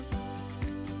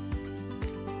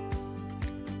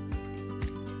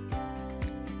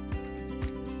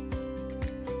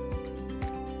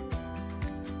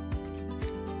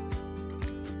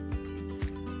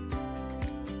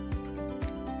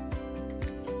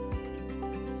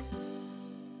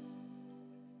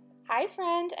Hi,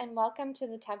 friend, and welcome to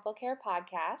the Temple Care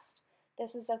Podcast.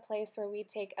 This is a place where we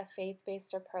take a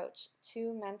faith-based approach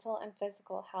to mental and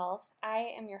physical health.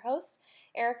 I am your host,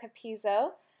 Erica Pizzo.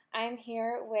 I'm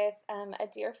here with a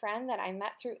dear friend that I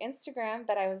met through Instagram,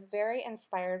 but I was very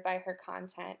inspired by her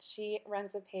content. She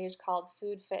runs a page called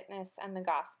Food, Fitness, and the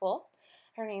Gospel.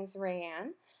 Her name's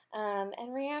RaeAnne. And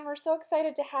RaeAnne, we're so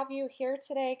excited to have you here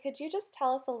today. Could you just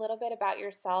tell us a little bit about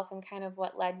yourself and kind of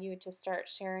what led you to start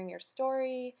sharing your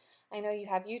story? I know you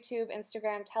have YouTube,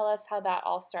 Instagram. Tell us how that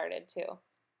all started too.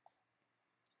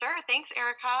 Sure. Thanks,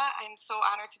 Erica. I'm so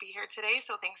honored to be here today.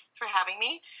 So thanks for having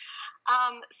me.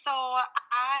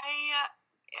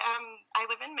 I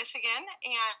live in Michigan,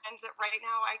 and right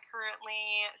now I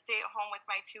currently stay at home with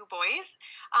my two boys.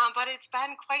 But it's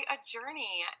been quite a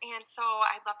journey, and so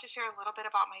I'd love to share a little bit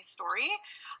about my story.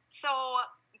 So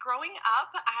growing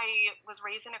up, I was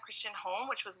raised in a Christian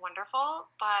home, which was wonderful.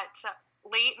 But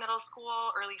late middle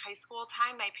school, early high school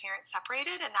time, my parents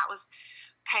separated, and that was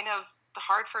kind of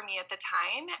hard for me at the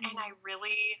time. And I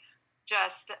really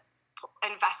just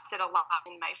invested a lot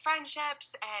in my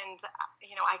friendships, and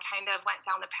I kind of went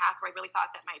down the path where I really thought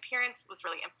that my appearance was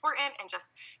really important and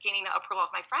just gaining the approval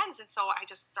of my friends. And so I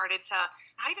just started to,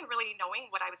 not even really knowing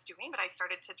what I was doing, but I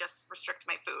started to just restrict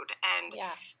my food. And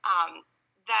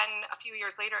then a few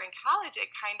years later in college, it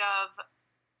kind of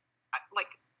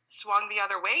swung the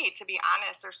other way, to be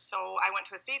honest. I went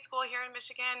to a state school here in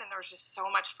Michigan, and there was just so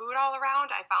much food all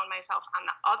around. I found myself on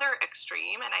the other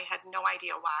extreme, and I had no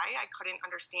idea why. I couldn't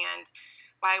understand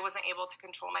why I wasn't able to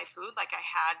control my food like I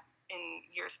had in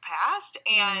years past.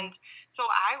 And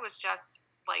so I was just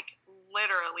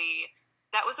literally,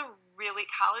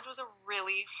 college was a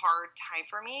really hard time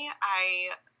for me.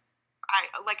 I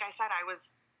like I said, I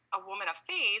was a woman of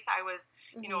faith. I was,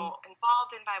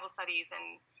 involved in Bible studies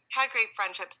and had great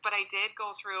friendships, but I did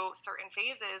go through certain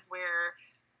phases where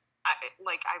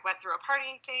I went through a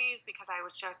partying phase because I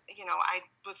was just, I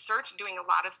was doing a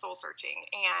lot of soul searching,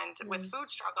 and with food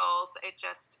struggles,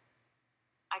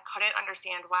 I couldn't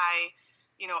understand why,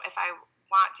 if I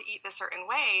want to eat the certain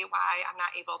way, why I'm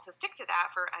not able to stick to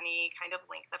that for any kind of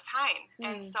length of time.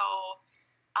 And so,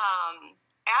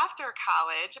 after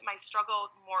college, my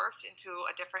struggle morphed into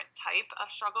a different type of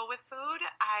struggle with food.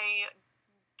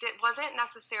 Wasn't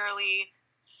necessarily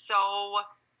so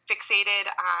fixated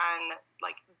on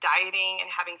dieting and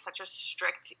having such a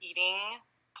strict eating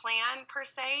plan per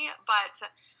se, but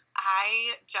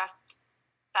I just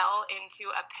fell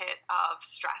into a pit of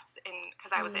stress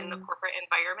because I was in the corporate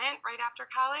environment right after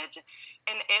college,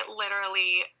 and it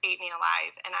literally ate me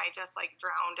alive, and I just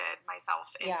drowned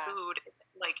myself in food,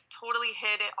 totally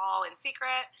hid it all in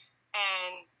secret,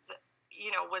 and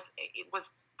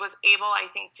was able, I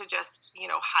think, to just,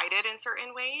 hide it in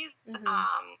certain ways.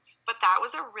 But that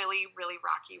was a really, really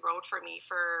rocky road for me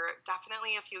for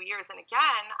definitely a few years. And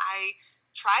again, I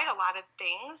tried a lot of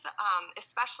things,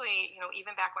 especially,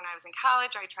 even back when I was in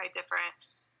college. I tried different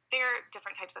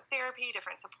types of therapy,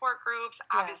 different support groups,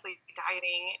 obviously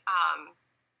dieting,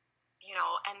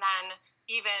 and then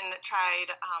even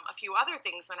tried a few other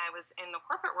things when I was in the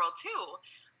corporate world too,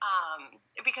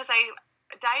 because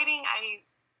dieting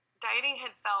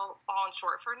had fallen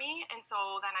short for me. And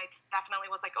so then I definitely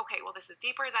was like, okay, well, this is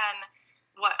deeper than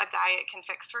what a diet can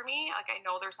fix for me. I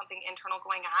know there's something internal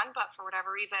going on, but for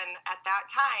whatever reason at that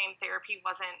time, therapy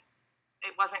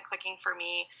wasn't clicking for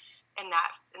me in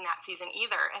that season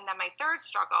either. And then my third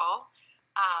struggle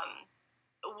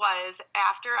was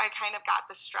after I kind of got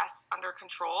the stress under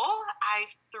control,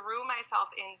 I threw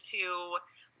myself into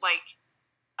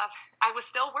I was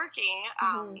still working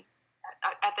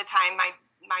at the time,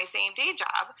 my same day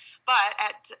job, but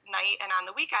at night and on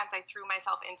the weekends, I threw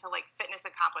myself into fitness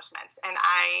accomplishments, and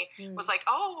I was like,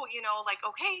 oh,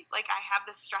 okay, I have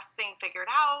this stress thing figured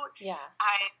out.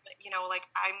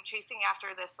 I'm chasing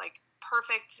after this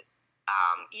perfect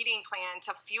eating plan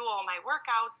to fuel my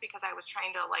workouts because I was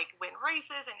trying to win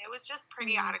races, and it was just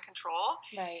pretty out of control.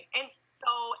 Right. And so,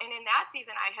 and in that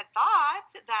season, I had thought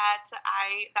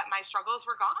that my struggles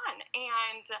were gone,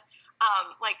 and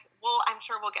I'm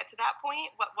sure we'll get to that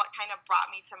point. What kind of brought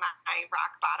me to my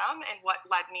rock bottom, and what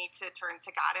led me to turn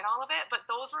to God and all of it. But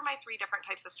those were my three different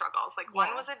types of struggles.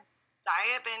 One was a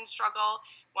diet binge struggle,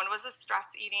 one was a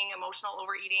stress eating, emotional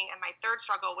overeating, and my third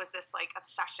struggle was this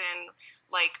obsession,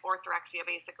 orthorexia.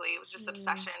 Basically, it was just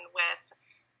obsession with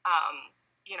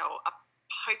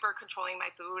hyper controlling my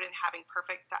food and having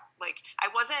perfect, I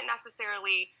wasn't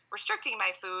necessarily restricting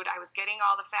my food. I was getting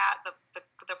all the fat,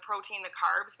 the protein, the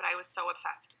carbs, but I was so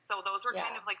obsessed. So those were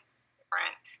kind of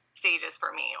different stages for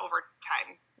me over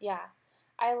time. Yeah.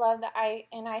 I love that.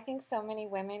 I think so many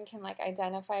women can like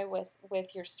identify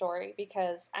with your story,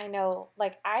 because I know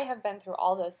like I have been through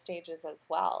all those stages as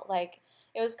well. Like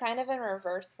it was kind of in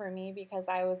reverse for me, because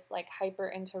I was like hyper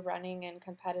into running and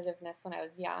competitiveness when I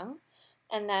was young.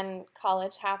 And then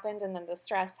college happened, and then the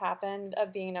stress happened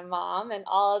of being a mom and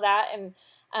all of that. And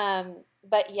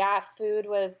but yeah, food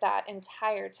was that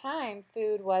entire time.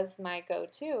 Food was my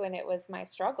go-to, and it was my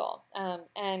struggle.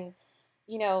 And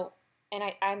you know, and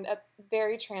I'm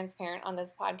very transparent on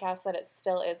this podcast that it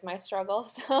still is my struggle.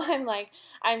 So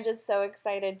I'm just so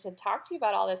excited to talk to you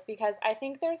about all this, because I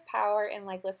think there's power in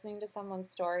like listening to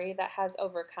someone's story that has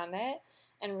overcome it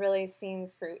and really seen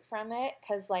fruit from it,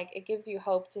 because like it gives you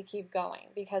hope to keep going,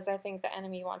 because I think the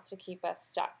enemy wants to keep us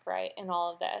stuck, right, in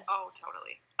all of this. Oh,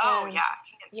 totally. Oh, And yeah,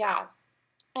 hands yeah, down.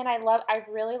 and I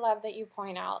really love that you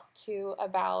point out too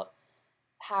about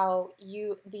how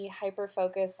the hyper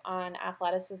focus on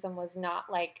athleticism was not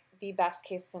like the best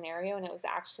case scenario, and it was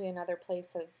actually another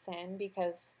place of sin.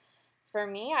 Because for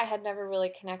me, I had never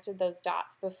really connected those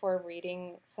dots before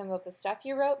reading some of the stuff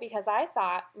you wrote, because I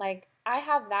thought like I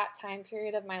have that time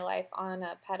period of my life on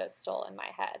a pedestal in my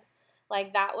head.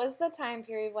 Like that was the time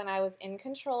period when I was in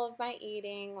control of my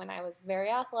eating, when I was very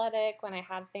athletic, when I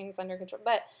had things under control.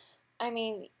 But I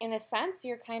mean, in a sense,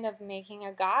 you're kind of making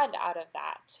a god out of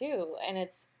that too, and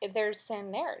there's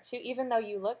sin there too. Even though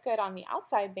you look good on the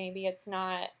outside, maybe it's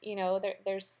not.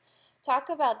 There's talk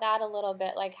about that a little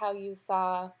bit, like how you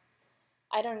saw,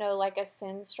 I don't know, like a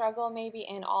sin struggle maybe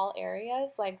in all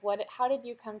areas. Like how did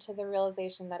you come to the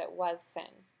realization that it was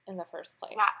sin in the first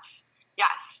place? Yes.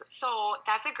 Yes. So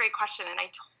that's a great question. And I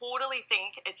totally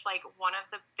think it's like one of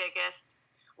the biggest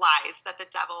lies that the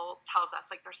devil tells us.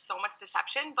 Like there's so much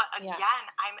deception. But again,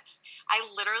 Yeah. I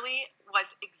literally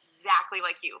was exactly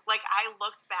like you. Like I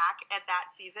looked back at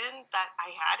that season that I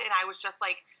had and I was just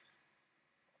like,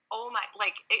 oh my,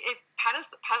 like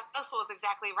pedestal is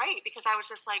exactly right, because I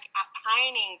was just like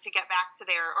pining to get back to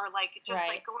there, or like just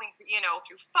Right. like going,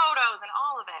 through photos and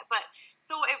all of it. But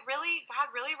so God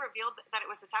really revealed that it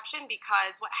was deception,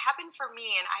 because what happened for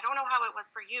me, and I don't know how it was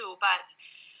for you, but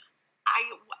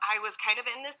I was kind of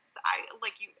in this,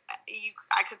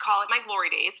 I could call it my glory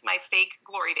days, my fake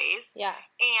glory days. Yeah.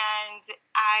 And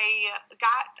I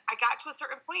got to a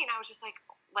certain point and I was just like,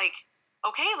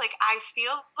 okay, like I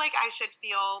feel like I should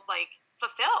feel like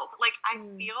fulfilled. Like I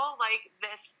feel like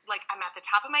this, like I'm at the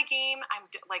top of my game. I'm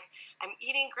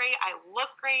eating great. I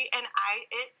look great. And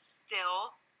it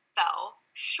still fell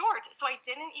short. So I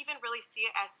didn't even really see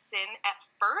it as sin at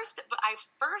first, but I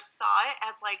first saw it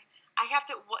as like, I have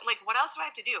to, what else do I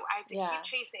have to do? I have to keep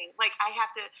chasing. Like, I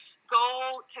have to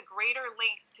go to greater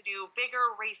lengths to do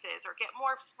bigger races or get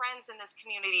more friends in this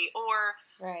community, or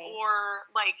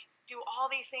like do all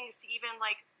these things to even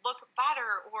like look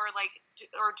better, or like,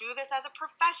 or do this as a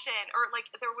profession, or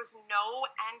like there was no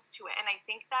end to it. And I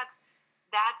think that's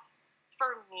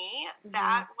for me,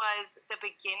 that was the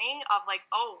beginning of like,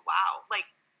 oh wow, like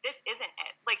this isn't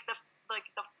it. Like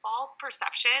the false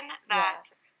perception that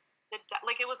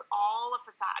like it was all a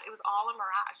facade. It was all a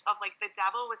mirage of like the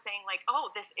devil was saying like,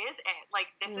 oh, this is it.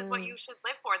 Like this is what you should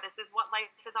live for. This is what life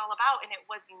is all about. And it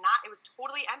was not. It was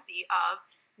totally empty of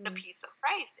the peace of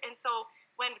Christ. And so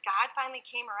when God finally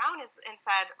came around and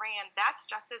said, RaeAnne, that's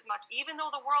just as much, even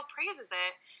though the world praises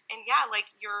it. And yeah,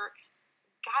 like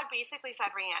God basically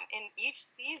said, RaeAnne, in each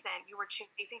season, you were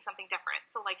chasing something different.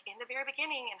 So, like in the very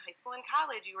beginning, in high school and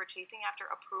college, you were chasing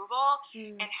after approval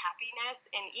and happiness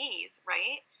and ease,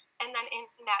 right? And then in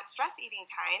that stress eating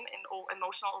time and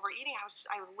emotional overeating, I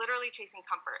was literally chasing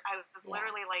comfort. I was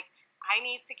literally like, I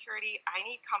need security, I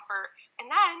need comfort. And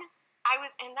then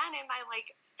in my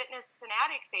like fitness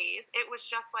fanatic phase, it was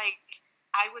just like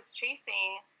I was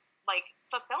chasing like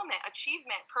fulfillment,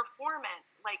 achievement,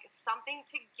 performance, like something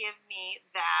to give me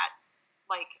that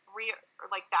like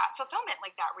that fulfillment,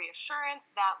 like that reassurance,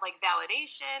 that like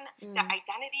validation, that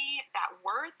identity, that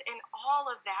worth. And all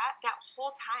of that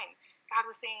whole time God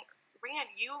was saying,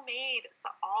 RaeAnne, you made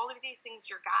all of these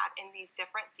things your God in these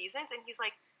different seasons. And he's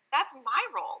like, that's my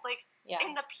role. Like,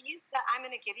 and the peace that I'm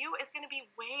going to give you is going to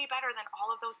be way better than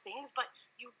all of those things, but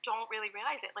you don't really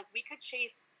realize it. Like, we could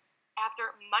chase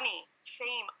after money,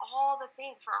 fame, all the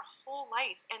things for our whole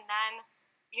life. And then,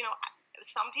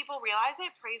 some people realize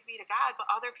it, praise be to God, but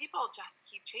other people just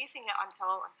keep chasing it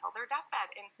until their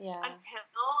deathbed. And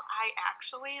until I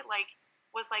actually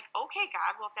was like, okay,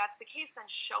 God, well, if that's the case, then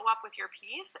show up with your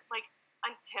peace. Like,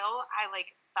 until I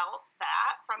like felt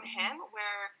that from him,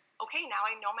 where, okay, now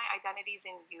I know my identity's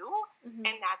in you,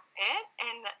 and that's it.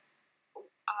 And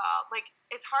like,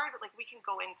 it's hard, like we can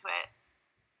go into it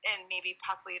and maybe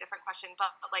possibly a different question,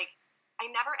 but like I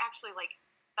never actually like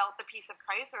felt the peace of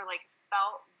Christ, or like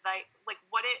felt like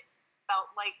what it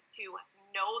felt like to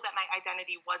know that my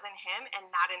identity was in him and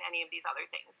not in any of these other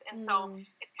things. And so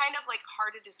it's kind of like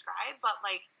hard to describe, but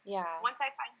like once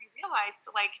I finally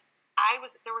realized, like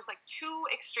there was like two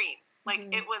extremes. Like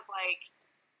it was like,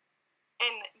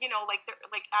 and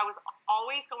like I was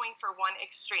always going for one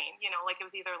extreme, like it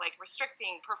was either like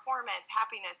restricting performance,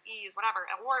 happiness, ease, whatever,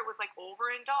 or it was like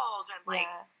overindulge and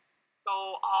like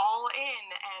go all in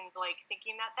and like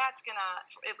thinking that that's gonna,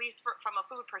 at least from a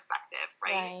food perspective,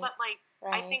 right? But like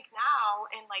I think now,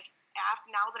 and like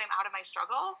now that I'm out of my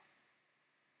struggle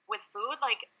with food,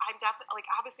 like I'm definitely, like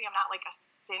obviously I'm not like a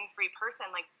sin-free person.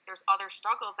 Like there's other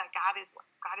struggles that God is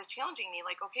challenging me.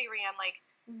 Like, okay, RaeAnne, like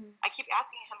I keep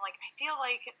asking him, like I feel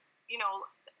like,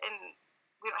 and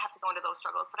we don't have to go into those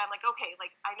struggles, but I'm like, okay,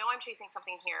 like I know I'm chasing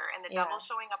something here, and the devil's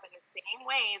showing up in the same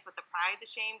ways with the pride, the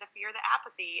shame, the fear, the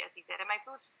apathy, as he did in my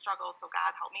food struggle. So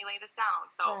God, help me lay this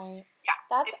down. So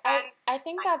I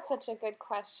think that's such a good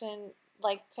question,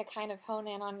 like to kind of hone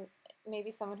in on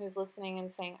maybe someone who's listening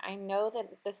and saying, I know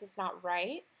that this is not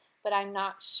right, but I'm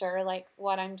not sure like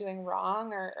what I'm doing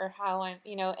wrong or how I'm,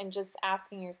 and just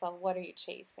asking yourself, what are you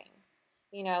chasing?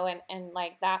 And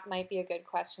like that might be a good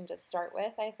question to start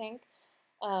with, I think.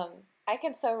 I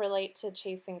can so relate to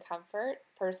chasing comfort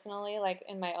personally, like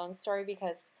in my own story,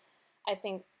 because I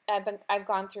think I've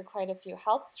gone through quite a few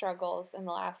health struggles in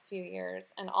the last few years,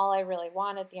 and all I really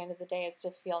want at the end of the day is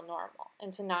to feel normal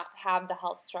and to not have the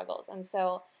health struggles. And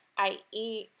so I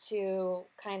eat to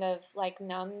kind of like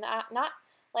numb that. Not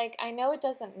like, I know it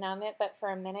doesn't numb it, but for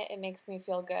a minute it makes me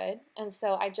feel good. And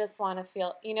so I just want to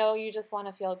feel, you just want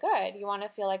to feel good. You want to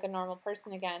feel like a normal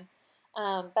person again.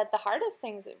 But the hardest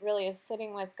things really is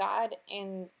sitting with God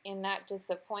in that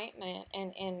disappointment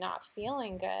and in not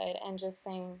feeling good and just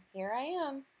saying, here I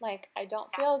am. Like, I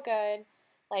don't feel good.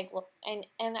 Like,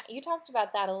 and you talked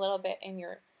about that a little bit in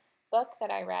your book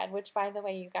that I read, which, by the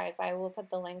way, you guys, I will put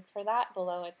the link for that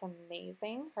below. It's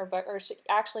amazing. Her book, or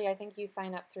actually, I think you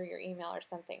sign up through your email or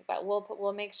something, but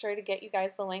we'll make sure to get you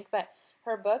guys the link. But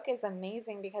her book is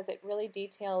amazing because it really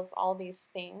details all these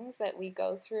things that we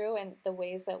go through and the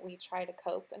ways that we try to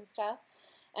cope and stuff.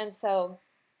 And so,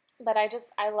 but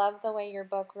I love the way your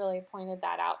book really pointed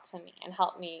that out to me and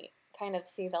helped me kind of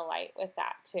see the light with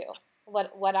that too,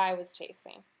 what I was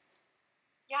chasing.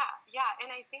 Yeah.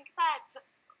 And I think that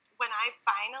when I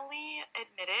finally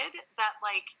admitted that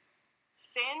like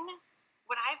sin,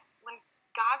 when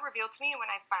God revealed to me, when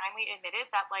I finally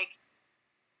admitted that like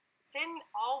sin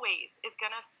always is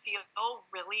gonna feel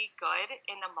really good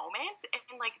in the moment,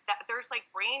 and like that there's like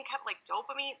brain kept like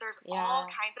dopamine, there's all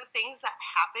kinds of things that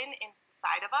happen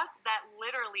inside of us that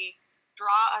literally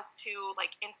draw us to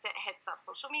like instant hits of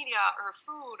social media or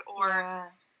food or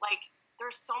like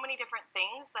there's so many different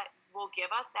things that will give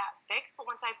us that fix. But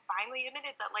once I finally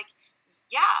admitted that, like,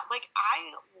 like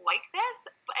I like this,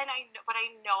 but I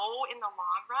know in the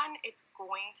long run it's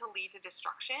going to lead to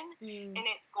destruction and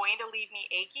it's going to leave me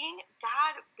aching.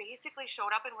 God basically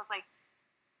showed up and was like,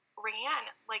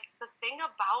 RaeAnne, like the thing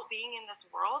about being in this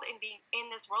world and being in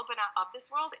this world but not of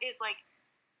this world is like,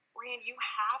 RaeAnne, you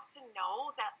have to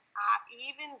know that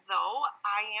even though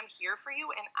I am here for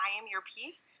you and I am your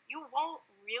peace, you won't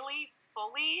really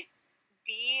fully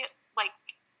be like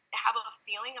have a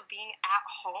feeling of being at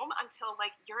home until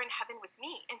like you're in heaven with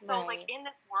me. And so like in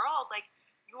this world, like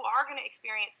you are going to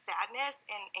experience sadness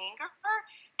and anger,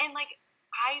 and like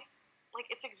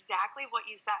it's exactly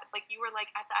what you said. Like you were like,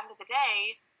 at the end of the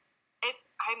day,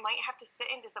 I might have to sit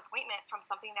in disappointment from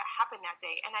something that happened that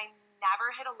day. And I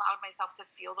never had allowed myself to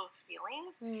feel those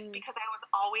feelings because I was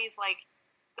always like,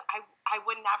 I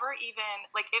would never even,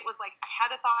 like, it was like I had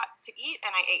a thought to eat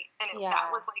and I ate. And that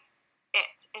was like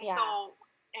it. And so,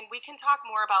 and we can talk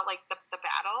more about like the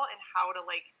battle and how to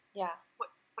like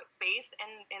put space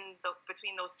in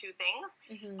between those two things.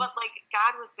 But like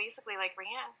God was basically like,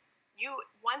 RaeAnne, you,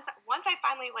 once I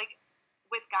finally like,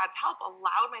 with God's help,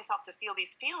 allowed myself to feel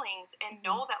these feelings and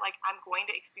know that like I'm going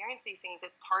to experience these things.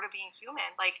 It's part of being human.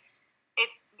 Like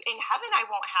it's in heaven, I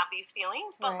won't have these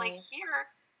feelings, but like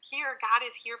here, God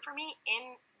is here for me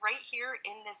right here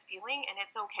in this feeling, and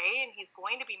it's okay. And He's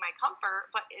going to be my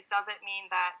comfort, but it doesn't mean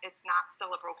that it's not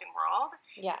still a broken world.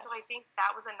 So I think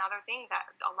that was another thing that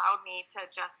allowed me to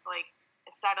just like,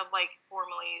 instead of like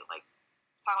formally like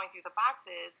plowing through the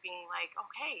boxes, being like,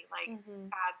 okay, like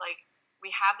God, like, we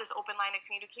have this open line of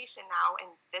communication now,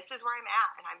 and this is where I'm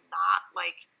at, and I'm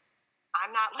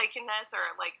not liking this,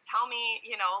 or like, tell me,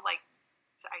 like,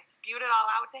 I spewed it all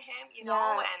out to him,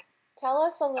 and tell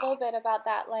us a little bit about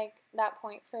that, like that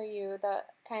point for you, the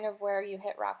kind of where you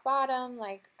hit rock bottom,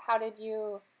 like how did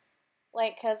you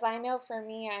Like, because I know for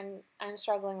me, I'm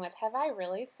struggling with, have I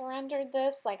really surrendered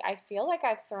this? Like, I feel like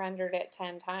I've surrendered it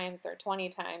 10 times or 20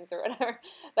 times or whatever.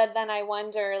 But then I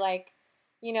wonder, like,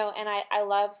 and I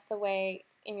loved the way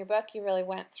in your book you really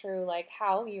went through, like,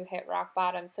 how you hit rock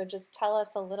bottom. So just tell us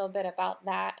a little bit about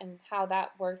that and how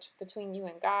that worked between you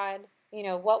and God.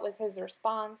 What was his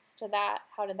response to that?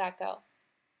 How did that go?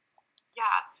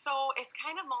 Yeah, so it's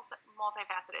kind of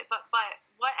multifaceted, but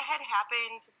what had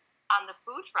happened on the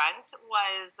food front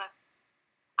was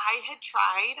I had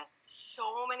tried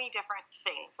so many different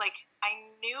things. Like,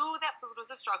 I knew that food was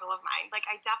a struggle of mine. Like,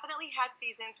 I definitely had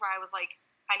seasons where I was like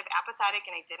kind of apathetic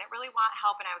and I didn't really want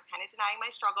help and I was kind of denying my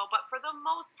struggle. But for the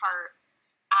most part,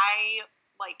 I,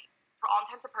 like, for all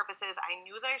intents and purposes, I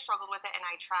knew that I struggled with it and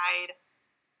I tried,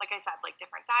 like I said, like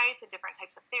different diets and different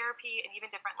types of therapy and even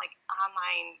different like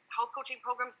online health coaching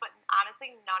programs. But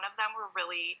honestly, none of them were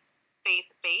really faith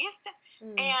based.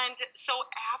 Mm. And so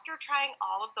after trying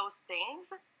all of those things,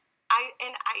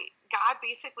 God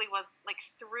basically was like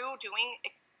through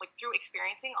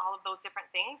experiencing all of those different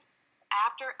things.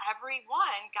 After every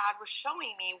one, God was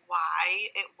showing me why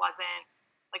it wasn't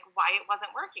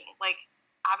working. Like,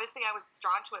 obviously I was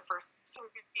drawn to it for some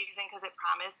reason because it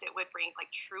promised it would bring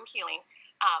like true healing,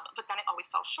 but then it always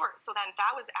fell short. So then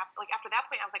that was after that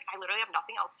point I was like, I literally have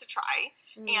nothing else to try.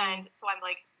 And so I'm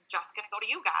like, just gonna go to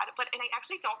you, God. And I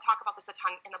actually don't talk about this a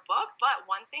ton in the book, but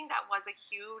one thing that was a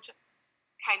huge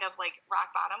kind of like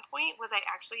rock bottom point was I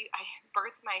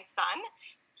birthed my son.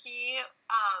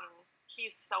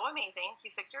 He's so amazing.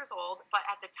 He's 6 years old, but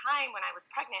at the time when I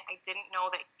was pregnant, I didn't know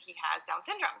that he has Down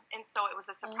syndrome, and so it was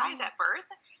a surprise at birth.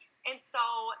 And so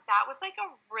that was like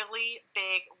a really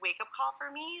big wake up call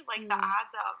for me. Like, the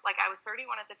odds of, like, I was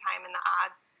 31 at the time, and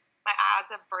my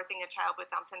odds of birthing a child with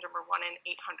Down syndrome were 1 in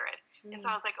 800. And so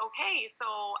I was like, okay,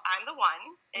 so I'm the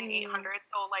 1 in 800.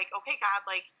 So like, okay, God,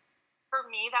 like, for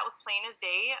me, that was plain as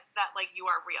day that like,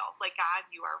 you are real. Like, God,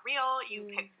 you are real.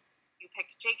 You picked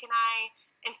Jake and I.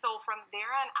 And so from there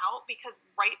on out, because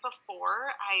right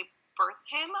before I birthed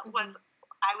him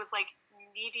I was like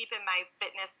knee deep in my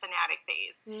fitness fanatic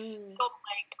phase. So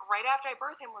like right after I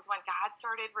birthed him was when God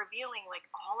started revealing like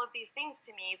all of these things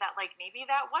to me that like maybe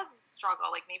that was a struggle.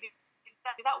 Like maybe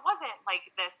that wasn't like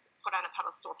this put on a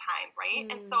pedestal time, right?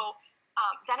 And so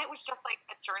then it was just like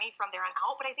a journey from there on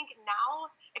out. But I think now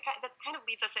that's kind of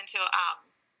leads us into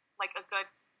like a good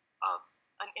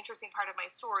an interesting part of my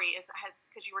story is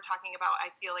because you were talking about I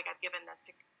feel like I've given this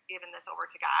over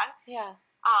to God. Yeah.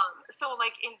 So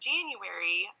like in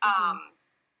January,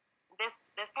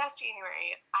 this past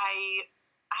January,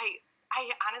 I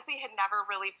honestly had never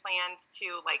really planned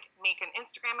to like make an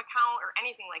Instagram account or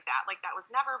anything like that. Like, that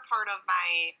was never part of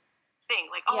my thing.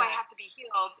 Like, I have to be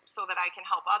healed so that I can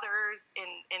help others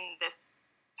in this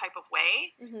type of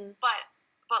way.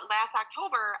 But last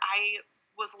October, I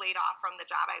was laid off from the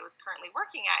job I was currently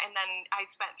working at, and then I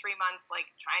spent 3 months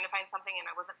like trying to find something, and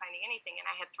I wasn't finding anything, and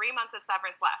I had 3 months of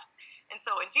severance left. And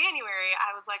so in January,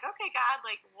 I was like, okay, God,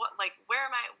 like, where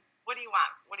am I? What do you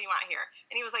want? What do you want here?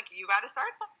 And he was like, you got to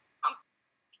start something.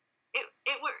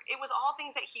 It was all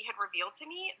things that he had revealed to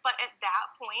me, but at that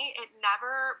point, it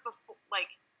never before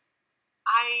like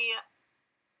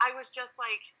I was just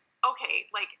like, okay,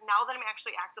 like, now that I'm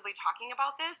actually actively talking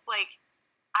about this, like,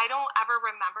 I don't ever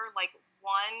remember like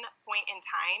one point in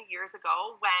time years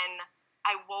ago when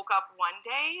I woke up one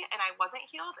day and I wasn't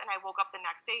healed, and I woke up the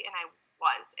next day and I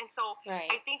was. And so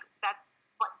I think that's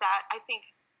what that I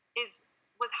think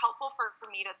was helpful for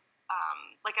me to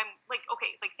like, I'm like,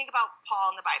 okay, like, think about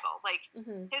Paul in the Bible. Like,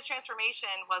 his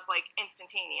transformation was like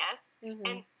instantaneous.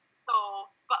 And so,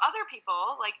 but other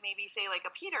people, like maybe say like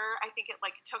a Peter, I think it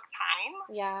like took time.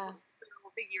 Yeah.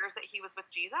 The years that he was with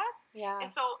Jesus. Yeah.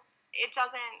 And so it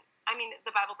doesn't, I mean,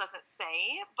 the Bible doesn't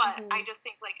say, but I just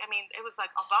think like, I mean, it was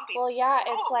like a bumpy. Well, yeah,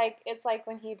 it's like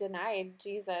when he denied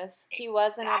Jesus, he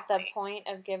wasn't at the point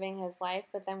of giving his life,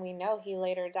 but then we know he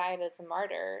later died as a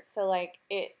martyr. So like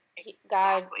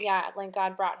God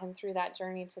brought him through that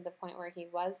journey to the point where he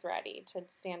was ready to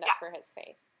stand up for his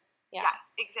faith. Yeah.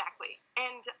 Yes, exactly.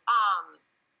 And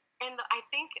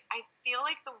I feel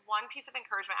like the one piece of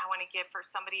encouragement I want to give for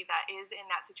somebody that is in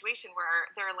that situation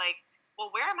where they're like, well,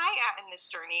 where am I at in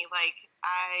this journey? Like,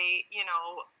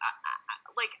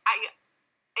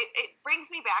 it brings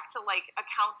me back to like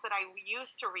accounts that I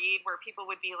used to read where people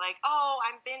would be like, oh,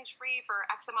 I'm binge free for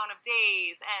X amount of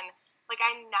days. And like,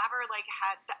 I never like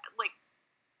had that, like,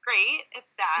 great if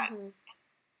that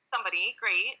somebody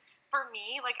great. For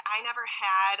me, like, I never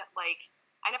had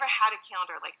a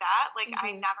calendar like that. Like,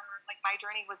 I never, like, my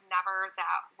journey was never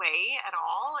that way at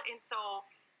all. And so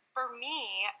for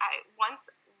me,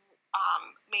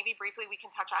 maybe briefly we can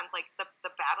touch on like the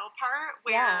battle part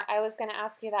Yeah, where, I was going to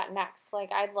ask you that next.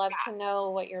 Like, I'd love yeah, to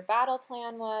know what your battle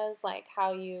plan was, like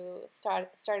how you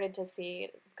started to see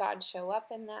God show up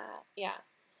in that. Yeah.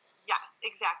 yes,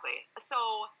 exactly.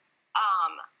 So,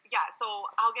 yeah, so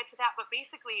I'll get to that. But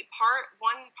basically,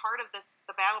 one part of the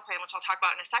battle plan, which I'll talk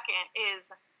about in a second,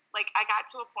 is like I got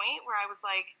to a point where I was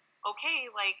like, okay,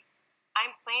 like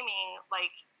I'm claiming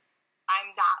like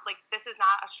I'm not like this is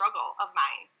not a struggle of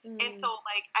mine. And Mm, so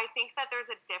like I think that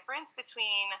there's a difference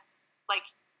between like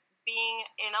being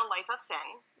in a life of sin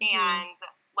mm-hmm. and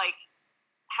like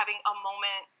having a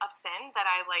moment of sin that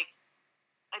I like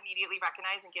immediately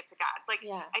recognize and give to God. Like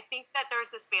Yeah. I think that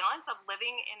there's this balance of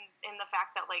living in the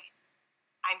fact that like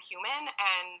I'm human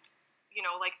and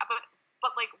like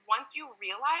but like once you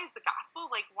realize the gospel,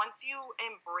 like once you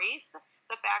embrace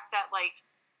the fact that like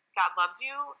God loves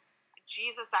you,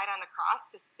 Jesus died on the cross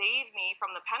to save me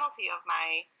from the penalty of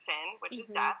my sin, which is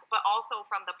Mm-hmm. death, but also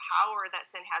from the power that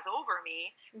sin has over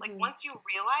me. Like Mm-hmm. once you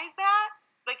realize that,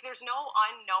 like there's no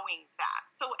unknowing that.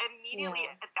 So immediately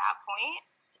Yeah. at that point,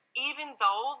 even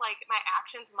though like my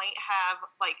actions might have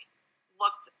like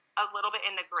looked a little bit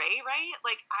in the gray, right?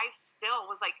 Like I still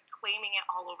was like claiming it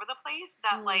all over the place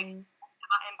that like Mm, I'm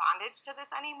not in bondage to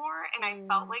this anymore. And I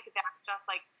felt mm, like that just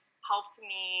like helped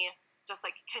me just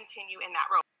like continue in that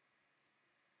road.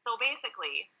 So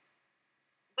basically,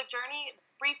 the journey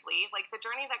briefly, like the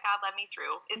journey that God led me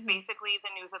through is mm-hmm. basically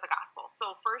the news of the gospel.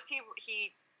 So first he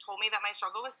told me that my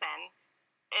struggle was sin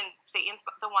and Satan's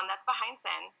the one that's behind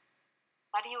sin.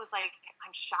 Then he was like,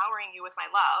 I'm showering you with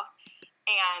my love.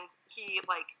 And he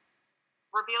like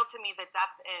revealed to me the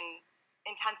depth and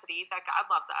intensity that God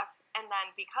loves us. And then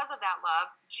because of that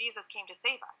love, Jesus came to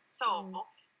save us. So Mm,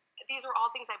 these were all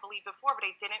things I believed before, but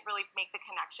I didn't really make the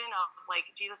connection of like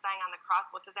Jesus dying on the cross.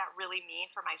 What does that really mean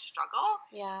for my struggle?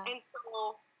 yeah. And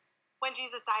so when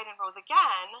Jesus died and rose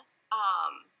again,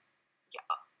 yeah,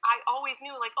 I always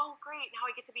knew like, oh great, now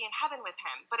I get to be in heaven with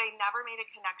him. But I never made a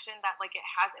connection that like it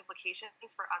has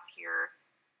implications for us here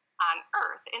on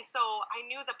earth. And so I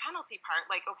knew the penalty part,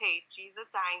 like, okay,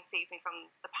 Jesus dying saved me from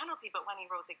the penalty, but when he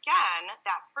rose again,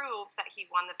 that proves that he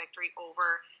won the victory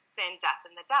over sin, death,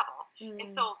 and the devil. And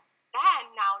Mm, so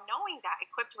then now knowing that,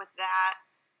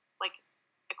 like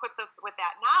equipped with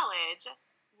that knowledge,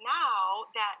 now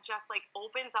that just like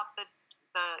opens up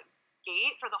the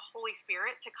gate for the Holy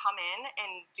Spirit to come in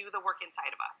and do the work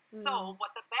inside of us. So mm,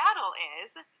 what the battle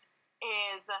is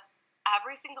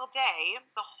every single day,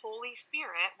 the Holy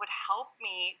Spirit would help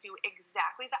me do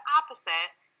exactly the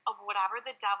opposite of whatever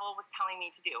the devil was telling me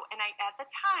to do. And at the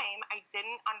time, I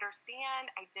didn't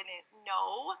understand, I didn't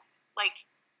know, like,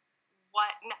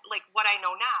 what I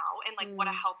know now and like what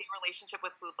a mm, healthy relationship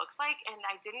with food looks like. And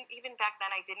I didn't even back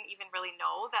then, I didn't even really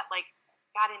know that like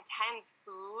God intends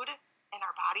food and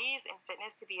our bodies and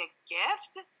fitness to be a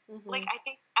gift. mm-hmm. Like I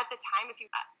think at the time,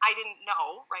 I didn't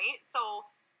know, right? So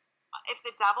if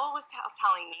the devil was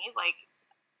telling me like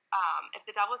if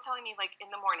the devil was telling me like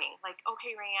in the morning like,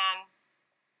 okay, RaeAnne,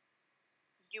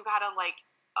 you gotta like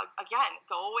again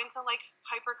go into like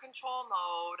hyper control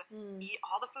mode, Mm, eat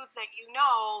all the foods that you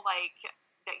know like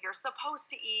that you're supposed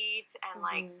to eat, and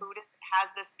like mm-hmm. has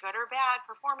this good or bad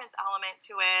performance element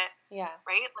to it, Yeah.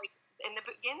 right? Like in the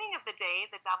beginning of the day,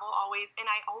 the devil always, and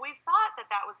I always thought that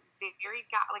that was very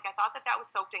God, like I thought that that was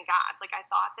soaked in God, like I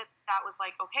thought that that was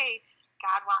like, okay,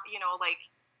 God want, like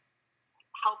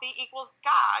healthy equals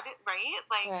God, right?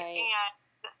 Like, Right. and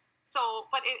so,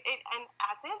 but in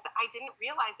essence, I didn't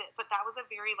realize it, but that was a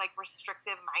very like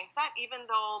restrictive mindset, even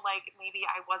though like maybe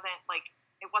I wasn't like,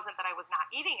 it wasn't that I was not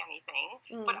eating anything,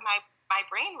 but Mm, my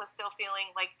brain was still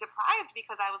feeling like deprived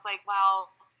because I was like,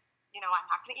 well, I'm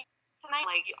not going to eat tonight,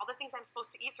 like all the things I'm supposed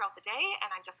to eat throughout the day,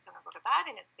 and I'm just going to go to bed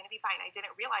and it's going to be fine. I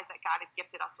didn't realize that God had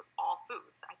gifted us with all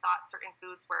foods. I thought certain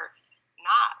foods were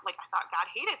not like, I thought God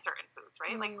hated certain foods,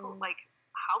 right? Like who, mm, like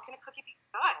how can a cookie be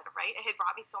good, right? It had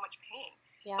brought me so much pain.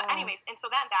 But yeah. anyways, and so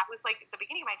then that was like the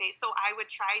beginning of my day. So I would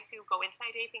try to go into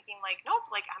my day thinking like, nope,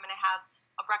 like I'm going to have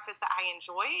a breakfast that I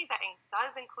enjoy that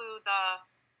does include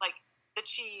like the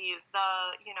cheese,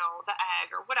 the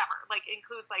egg or whatever, like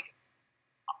includes like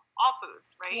all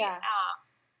foods, right? Yeah.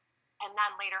 And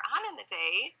then later on in the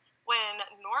day, when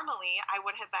normally I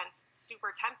would have been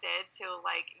super tempted to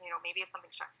like, maybe if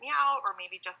something stressed me out or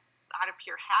maybe just out of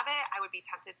pure habit, I would be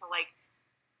tempted to like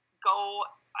go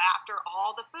after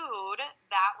all the food.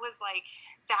 That was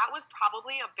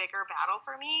probably a bigger battle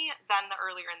for me than the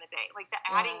earlier in the day. Like the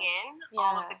adding Yeah. in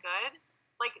all of Yeah. the good,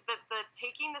 like the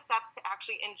taking the steps to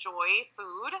actually enjoy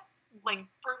food, Mm-hmm. like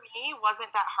for me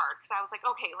wasn't that hard because I was like,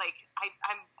 okay, like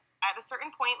I'm at a certain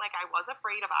point, like I was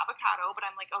afraid of avocado, but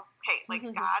I'm like, okay, like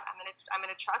God, I'm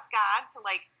gonna trust God to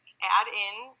like add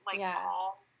in like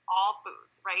all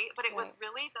foods, right? But it was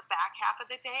really the back half of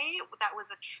the day that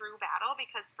was a true battle,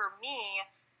 because for me,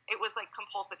 it was like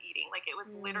compulsive eating. Like it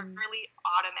was literally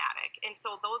automatic. And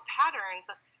so those patterns,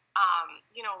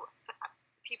 you know,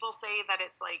 people say that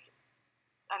it's like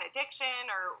an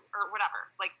addiction or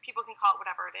whatever. Like people can call it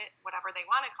whatever they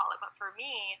want to call it. But for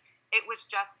me, it was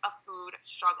just a food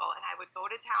struggle. And I would go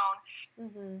to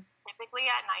town typically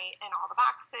at night in all the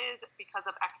boxes because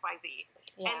of XYZ.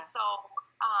 Yeah. And so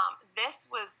this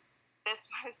was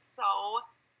so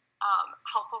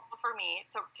helpful for me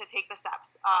to take the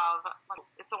steps of,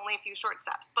 it's only a few short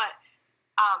steps, but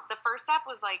the first step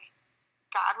was like,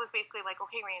 God was basically like,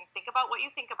 okay, RaeAnne, think about what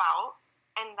you think about.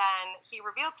 And then he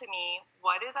revealed to me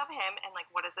what is of him and like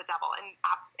what is the devil.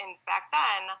 And back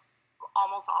then,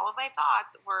 almost all of my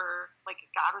thoughts were like,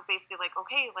 God was basically like,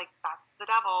 okay, like that's the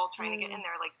devil trying to get in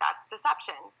there. Like that's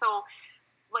deception. So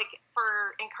like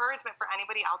for encouragement for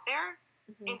anybody out there,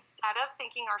 instead of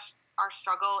thinking our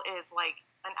struggle is like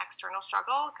an external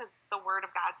struggle, because the word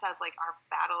of God says like our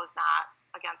battle is not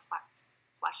against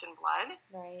flesh and blood.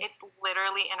 Right. It's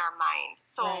literally in our mind.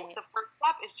 So the first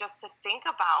step is just to think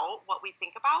about what we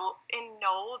think about and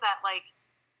know that like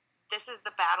this is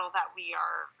the battle that we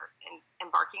are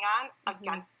embarking on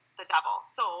against the devil.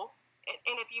 So,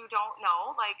 and if you don't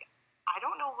know, like, I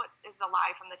don't know what is a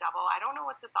lie from the devil. I don't know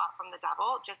what's a thought from the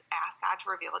devil. Just ask God to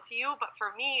reveal it to you. But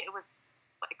for me, it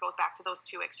goes back to those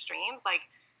two extremes, like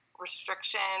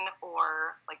restriction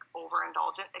or like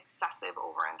excessive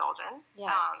overindulgence.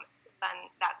 Yes.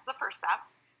 Then that's the first step.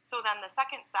 So then the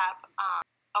second step,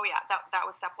 that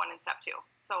was step 1 and step 2.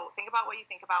 So think about what you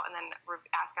think about, and then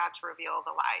ask God to reveal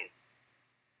the lies.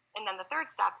 And then the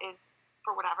third step is,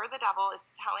 for whatever the devil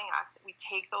is telling us, we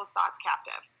take those thoughts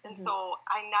captive. And so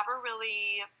I never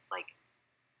really like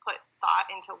put thought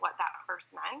into what that verse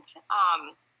meant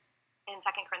in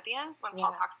 2 Corinthians when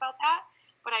Paul talks about that.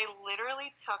 But I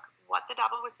literally took what the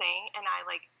devil was saying and I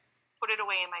like put it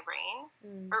away in my brain,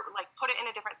 or like put it in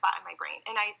a different spot in my brain.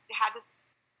 And I had this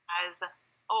as,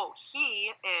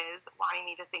 he is wanting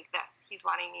me to think this. He's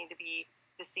wanting me to be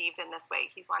deceived in this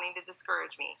way. He's wanting to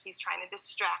discourage me. He's trying to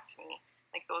distract me.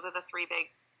 Like those are the 3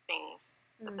 big things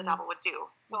that the devil would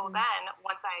do. So then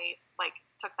once I like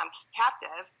took them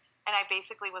captive, and I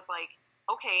basically was like,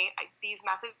 okay, these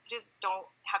messages don't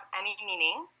have any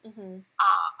meaning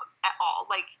at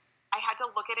all. Like I had to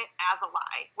look at it as a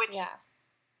lie, which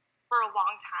for a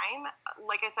long time,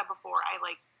 like I said before, I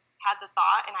like had the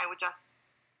thought and I would just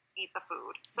eat the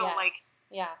food. So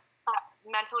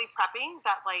mentally prepping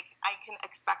that like I can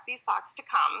expect these thoughts to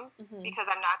come because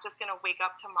I'm not just going to wake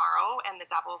up tomorrow and the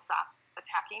devil stops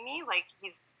attacking me. Like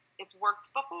it's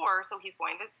worked before, so he's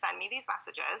going to send me these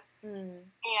messages.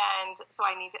 And so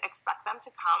I need to expect them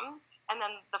to come. And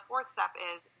then the fourth step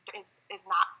is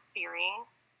not fearing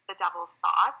the devil's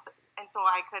thoughts. And so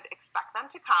I could expect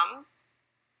them to come.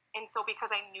 And so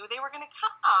because I knew they were going to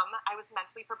come, I was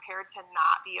mentally prepared to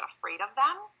not be afraid of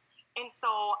them. And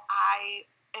so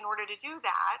in order to do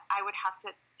that, I would have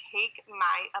to take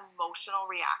my emotional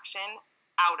reaction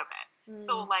out of it.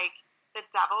 So like the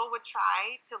devil would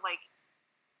try to like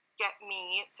get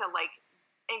me to like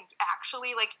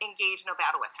actually like engage in a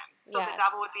battle with him. So the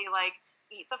devil would be like,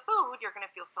 eat the food, you're going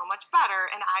to feel so much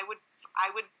better. And I would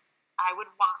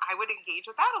engage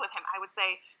with battle with him. I would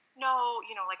say, no,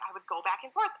 like I would go back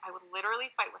and forth. I would literally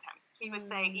fight with him. He would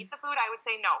say, eat the food. I would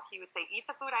say no. He would say, eat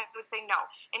the food. I would say no.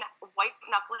 And white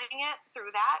knuckling it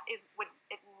through that it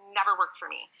never worked for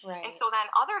me. Right. And so then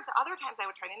other times I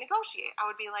would try to negotiate. I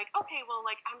would be like, okay, well,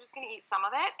 like I'm just going to eat some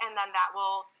of it. And then that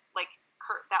will like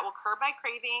curb my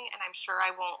craving. And I'm sure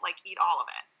I won't like eat all of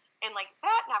it. And like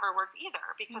that never worked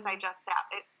either because I just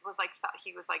it was like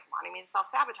he was like wanting me to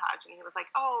self-sabotage, and he was like,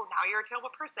 oh, now you're a terrible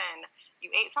person,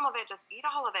 you ate some of it, just eat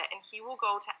all of it. And he will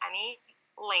go to any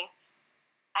lengths,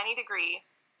 any degree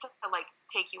to like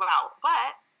take you out.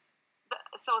 But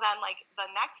so then like the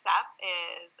next step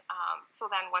is so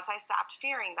then once I stopped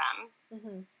fearing them,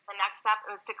 the next step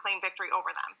was to claim victory over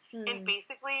them. And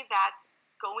basically that's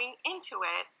going into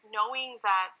it knowing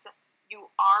that you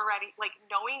already, like,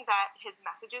 knowing that his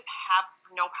messages have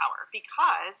no power,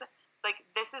 because, like,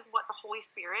 this is what the Holy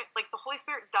Spirit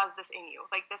does this in you.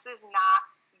 Like, this is not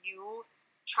you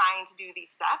trying to do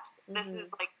these steps. This is,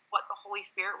 like, what the Holy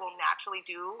Spirit will naturally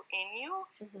do in you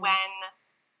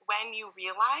when you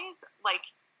realize,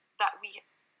 like, that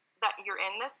you're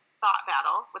in this thought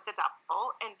battle with the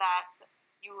devil, and that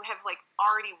you have, like,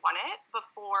 already won it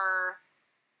before,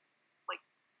 like,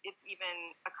 it's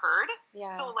even occurred.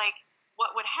 Yeah. So, like,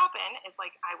 what would happen is,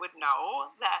 like, I would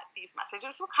know that these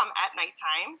messages would come at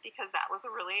nighttime because that was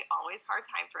a really always hard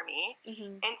time for me.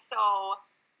 And so,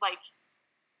 like,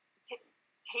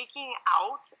 taking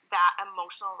out that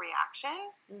emotional reaction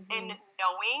and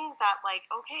knowing that, like,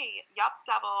 okay, yup,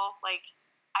 devil, like,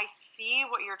 I see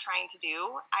what you're trying to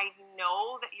do. I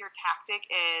know that your tactic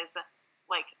is,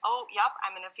 like, oh, yup,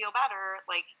 I'm going to feel better,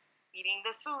 like, eating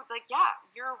this food. Like, yeah,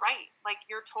 you're right. Like,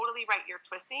 you're totally right. You're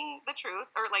twisting the truth,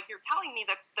 or, like, you're telling me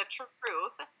the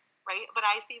truth, right? But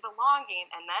I see the long game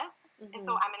in this. And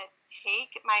so I'm going to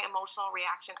take my emotional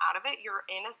reaction out of it. You're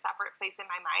in a separate place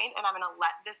in my mind, and I'm going to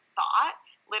let this thought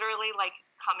literally, like,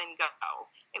 come and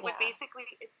go. It would basically,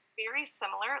 it's very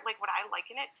similar. Like, what I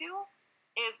liken it to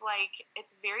is, like,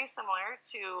 it's very similar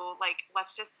to, like,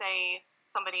 let's just say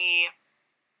somebody's,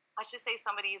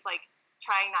 like,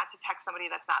 trying not to text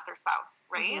somebody that's not their spouse,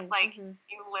 right?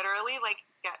 You literally, like,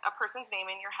 get a person's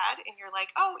name in your head, and you're like,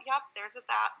 oh, yep, there's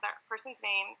that person's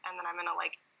name, and then I'm gonna,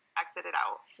 like, exit it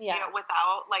out, you know,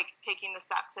 without, like, taking the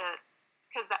step to,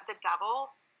 because that the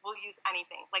devil will use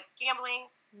anything, like gambling,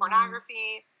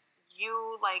 pornography,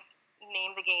 you, like,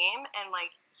 name the game, and,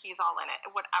 like, he's all in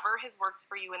it. Whatever has worked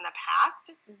for you in the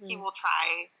past, he will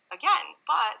try again.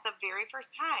 But the very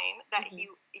first time that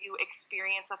you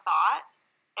experience a thought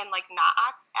and, like, not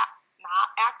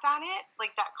act on it,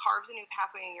 like, that carves a new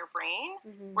pathway in your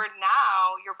brain, where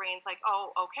now your brain's like, oh,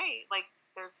 okay, like,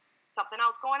 there's something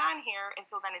else going on here. And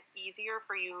so then it's easier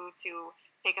for you to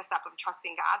take a step of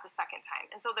trusting God the second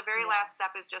time. And so the very last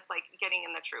step is just, like, getting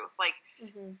in the truth. Like,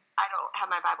 I don't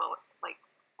have my Bible, like,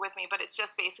 with me, but it's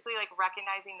just basically, like,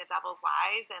 recognizing the devil's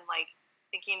lies and, like,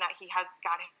 thinking that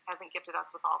God hasn't gifted us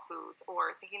with all foods,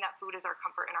 or thinking that food is our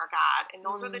comfort and our God. And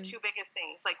those are the two biggest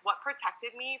things. Like, what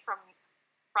protected me from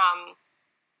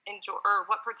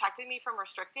what protected me from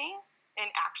restricting and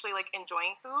actually, like,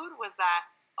 enjoying food was that,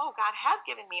 oh, God has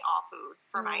given me all foods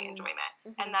for my enjoyment.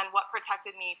 And then what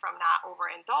protected me from not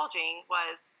overindulging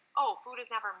was, oh, food is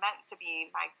never meant to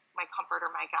be my comfort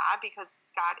or my God, because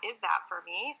God is that for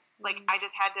me. Like, I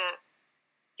just had to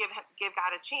give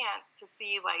God a chance to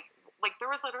see, like,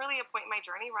 there was literally a point in my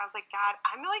journey where I was like, God,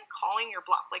 I'm, like, calling your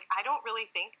bluff. Like, I don't really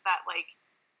think that, like,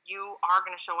 you are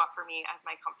going to show up for me as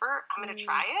my comfort. I'm going to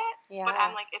try it. But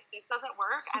I'm like, if this doesn't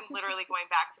work, I'm literally going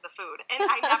back to the food. And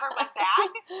I never went back.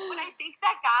 But I think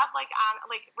that God, like,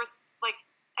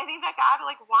 I think that God,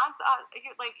 like, wants us,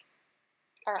 like,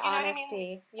 our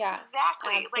honesty. I mean?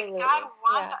 Exactly. Absolutely. Like, God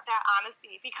wants that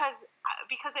honesty, because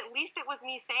at least it was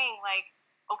me saying, like,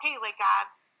 okay, like, God,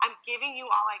 I'm giving you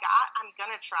all I got. I'm going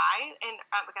to try. And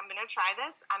like, I'm going to try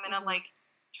this. I'm going to, like,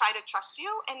 try to trust you.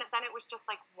 And then it was just,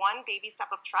 like, one baby step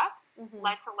of trust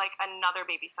led to, like, another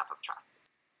baby step of trust.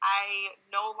 I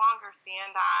no longer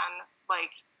stand on,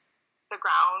 like, the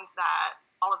ground that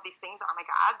all of these things are my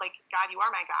God. Like, God, you are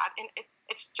my God. And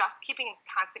it's just keeping in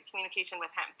constant communication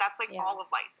with him. That's, like, all of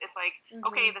life. It's like,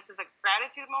 okay, this is a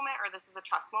gratitude moment, or this is a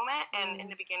trust moment. And in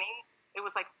the beginning, it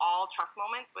was, like, all trust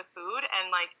moments with food,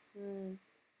 and, like,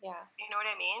 you know what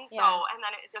I mean? So, and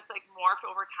then it just, like, morphed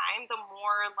over time. The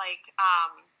more, like,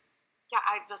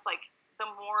 I just, like, the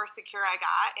more secure I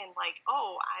got, and, like,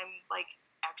 oh, I'm, like,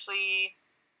 actually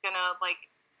gonna, like,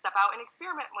 step out and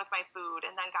experiment with my food.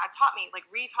 And then God taught me, like,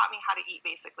 re-taught me how to eat,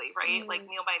 basically, right? Like,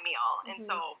 meal by meal. And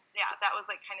so, that was,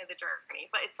 like, kind of the journey.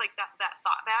 But it's, like, that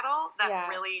thought battle that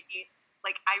really,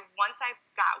 like, once I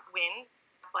got wind,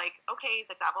 it's like, okay,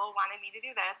 the devil wanted me to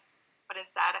do this, but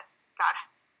instead God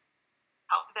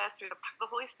helped this through the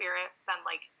Holy Spirit, then,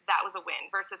 like, that was a win,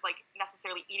 versus, like,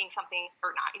 necessarily eating something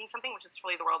or not eating something, which is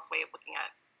really the world's way of looking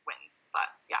at wins. But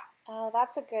Oh,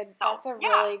 that's a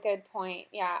really good point.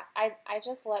 Yeah. I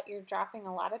just you're dropping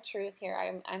a lot of truth here.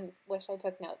 I wish I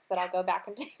took notes, but I'll go back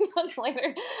and take notes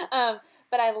later.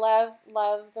 But I love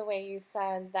the way you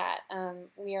said that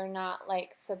we are not,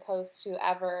 like, supposed to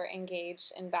ever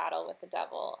engage in battle with the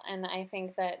devil. And I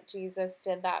think that Jesus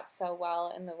did that so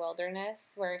well in the wilderness,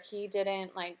 where he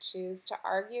didn't, like, choose to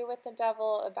argue with the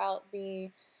devil about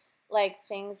the, like,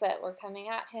 things that were coming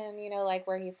at him, you know, like,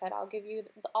 where he said, I'll give you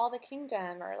all the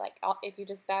kingdom, or, like, if you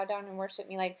just bow down and worship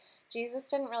me. Like, Jesus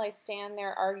didn't really stand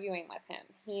there arguing with him.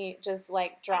 He just,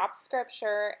 like, dropped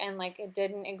scripture, and, like,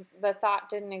 the thought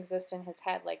didn't exist in his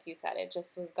head, like you said. It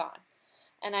just was gone.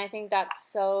 And I think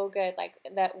that's so good, like,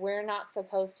 that we're not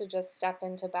supposed to just step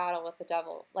into battle with the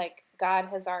devil. Like, God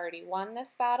has already won this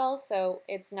battle, so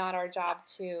it's not our job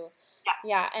to...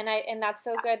 Yeah, and that's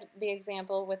so good, the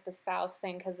example with the spouse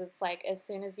thing, because it's like, as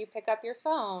soon as you pick up your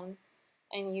phone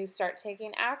and you start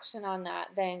taking action on that,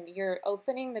 then you're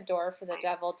opening the door for the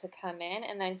devil to come in,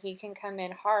 and then he can come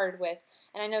in hard with,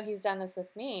 and I know he's done this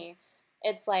with me.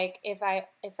 It's like, if I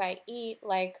eat,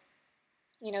 like,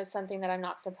 something that I'm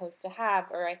not supposed to have,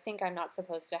 or I think I'm not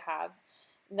supposed to have,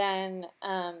 then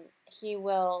he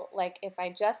will, like, if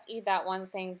I just eat that one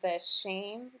thing, the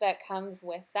shame that comes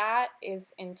with that is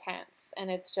intense. And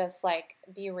it's just like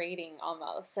berating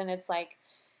almost. And it's like,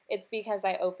 it's because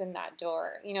I opened that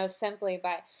door, simply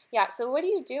by, yeah. So what do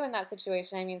you do in that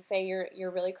situation? I mean, say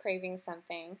you're really craving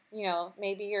something,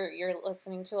 maybe you're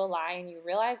listening to a lie and you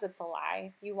realize it's a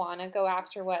lie. You want to go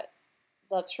after what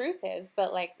the truth is,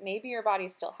 but like maybe your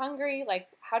body's still hungry. Like,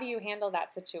 how do you handle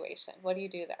that situation? What do you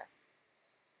do there?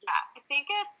 Yeah,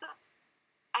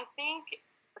 I think,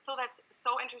 so that's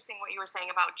so interesting what you were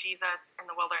saying about Jesus in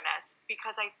the wilderness,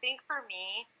 because I think for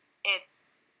me, it's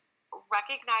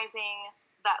recognizing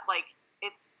that, like,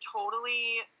 it's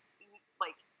totally,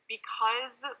 like,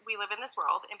 because we live in this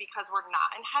world and because we're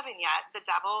not in heaven yet, the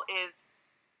devil is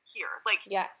here. Like,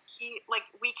 Yes.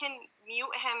 we can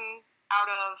mute him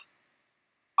out of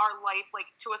our life, like,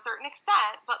 to a certain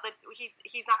extent, but like,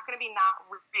 he's not going to be not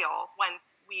real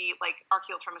once we, like, are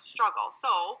healed from a struggle.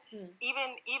 So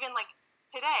even like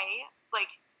today, like,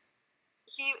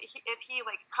 he if he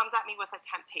like comes at me with a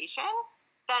temptation,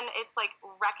 then it's like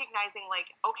recognizing, like,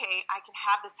 okay, I can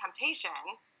have this temptation.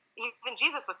 Even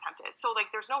Jesus was tempted, so like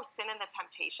there's no sin in the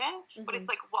temptation, but it's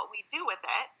like what we do with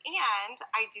it. And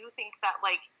I do think that,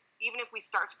 like, even if we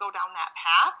start to go down that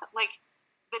path, like,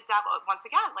 the devil, once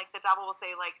again, like, the devil will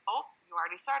say, like, oh, you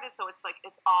already started, so it's like,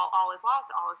 it's all is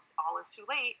lost, all is too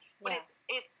late. But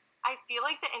it's I feel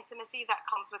like the intimacy that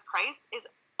comes with Christ is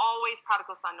always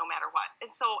prodigal son, no matter what.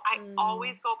 And so I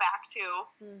always go back to,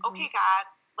 okay, God,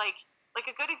 like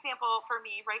a good example for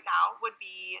me right now would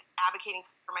be advocating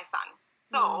for my son.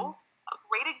 So a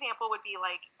great example would be,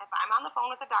 like, if I'm on the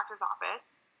phone with the doctor's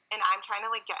office and I'm trying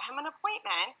to, like, get him an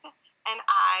appointment, and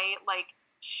I, like,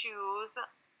 choose,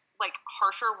 like,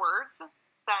 harsher words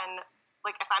than,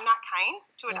 like, if I'm not kind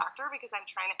to a doctor because I'm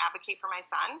trying to advocate for my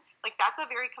son, like, that's a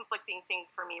very conflicting thing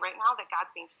for me right now that God's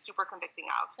being super convicting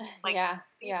of. Like,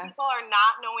 these people are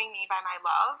not knowing me by my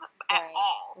love at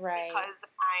all, because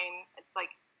I'm,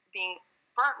 like, being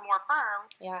more firm.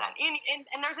 Than,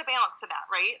 and there's a balance to that,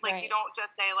 right? Like, you don't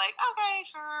just say, like, okay,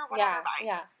 sure, whatever, bye.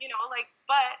 Like,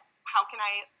 but how can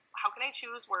I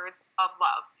choose words of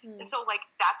love? And so, like,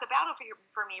 that's a battle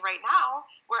for me right now,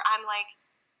 where I'm like,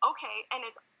 okay, and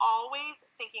it's always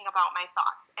thinking about my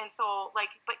thoughts. And so,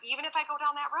 like, but even if I go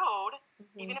down that road,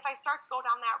 even if I start to go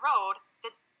down that road,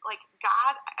 that, like,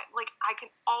 God, like, I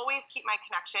can always keep my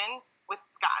connection with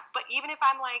God. But even if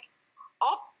I'm like,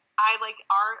 oh,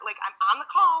 I'm on the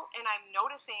call and I'm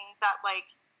noticing that, like,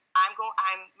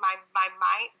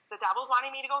 the devil's wanting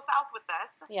me to go south with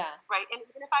this. Right. And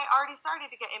even if I already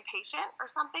started to get impatient or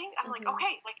something, I'm like,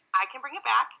 okay, like, I can bring it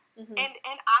back.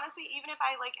 And honestly, even if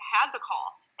I, like, had the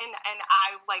call and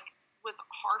I, like, was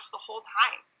harsh the whole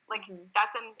time, like,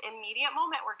 that's an immediate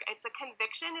moment where it's a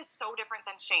conviction is so different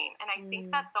than shame. And I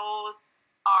think that those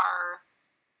are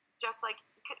just, like,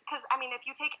 because, I mean, if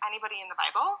you take anybody in the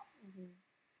Bible,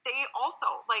 they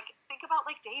also, like, think about,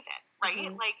 like, David,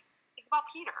 right? Like, think about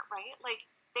Peter, right? Like,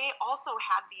 they also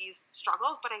had these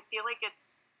struggles, but I feel like it's,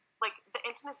 like, the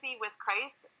intimacy with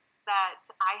Christ that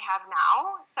I have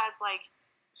now says, like,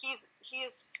 he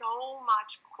is so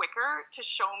much quicker to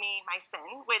show me my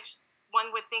sin, which one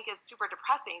would think is super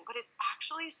depressing, but it's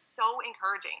actually so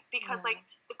encouraging, because like,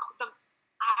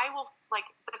 I will, like,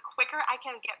 the quicker I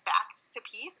can get back to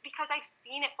peace, because I've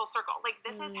seen it full circle. Like,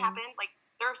 this has happened. Like,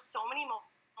 there are so many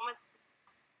moments,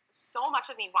 so much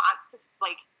of me wants to,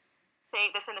 like, say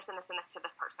this and this and this and this to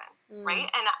this person, right?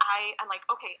 And I'm like,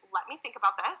 okay, let me think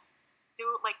about this.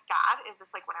 Like, God, is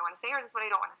this, like, what I want to say, or is this what I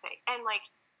don't want to say? And, like,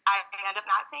 I end up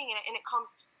not saying it, and it comes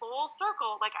full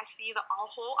circle. Like, I see the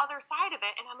whole other side of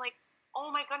it, and I'm like, oh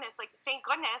my goodness, like, thank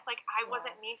goodness, like, I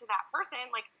wasn't mean to that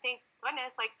person. Like, thank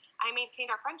goodness, like, I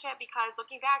maintained our friendship, because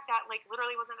looking back, that, like,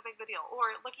 literally wasn't a big deal.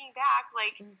 Or looking back,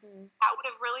 like, that would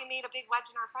have really made a big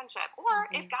wedge in our friendship. Or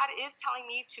if God is telling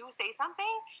me to say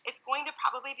something, it's going to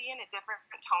probably be in a different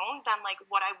tone than, like,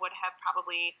 what I would have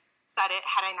probably said it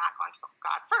had I not gone to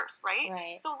God first,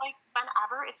 right? So, like,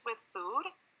 whenever it's with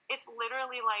food, it's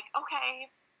literally like,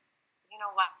 okay, you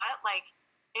know what? Like,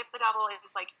 if the devil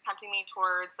is, like, tempting me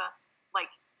towards,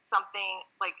 like, something,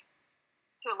 like,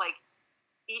 to, like,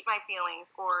 eat my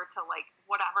feelings, or to, like,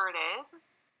 whatever it is,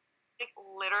 like,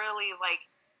 literally, like,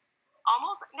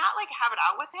 almost not, like, have it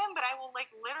out with him, but I will,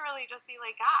 like, literally just be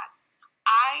like, God,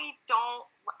 I don't,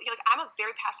 like, I'm a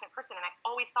very passionate person, and I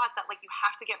always thought that, like, you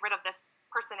have to get rid of this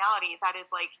personality that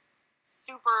is, like,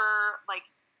 super, like,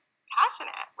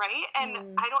 passionate, right? And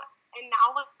and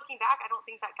now looking back, I don't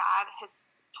think that God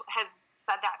has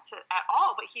said that at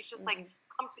all, but he's just like,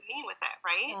 come to me with it,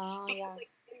 right? Because like,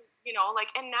 you know, like,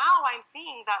 and now I'm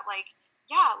seeing that, like,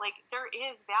 yeah, like, there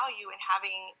is value in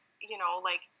having, you know,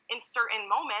 like, in certain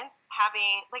moments,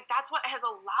 having, like, that's what has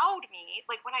allowed me,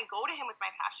 like, when I go to him with my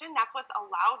passion, that's what's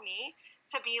allowed me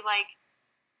to be, like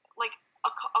a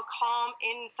calm,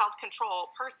 in self-control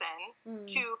person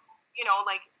to, you know,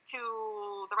 like, to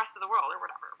the rest of the world or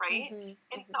whatever, right?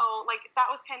 And so, like, that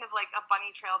was kind of like a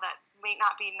bunny trail that may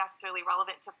not be necessarily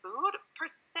relevant to food per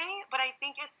se, but I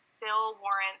think it still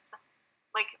warrants,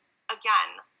 like,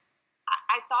 again,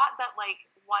 I thought that, like,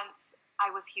 once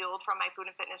I was healed from my food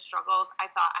and fitness struggles, I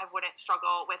thought I wouldn't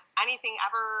struggle with anything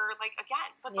ever, like, again.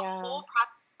 But the whole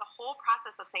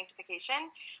process of sanctification,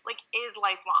 like, is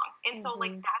lifelong. And so,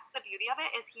 like, that's the beauty of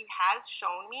it, is he has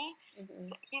shown me,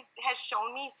 he has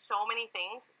shown me so many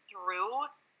things through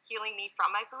healing me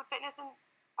from my food, fitness, and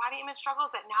body image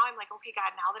struggles, that now I'm like, okay,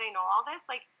 God, now that I know all this,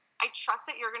 like, I trust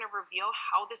that you're going to reveal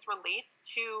how this relates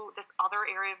to this other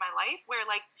area of my life, where,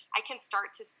 like, I can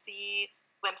start to see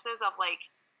glimpses of,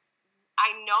 like,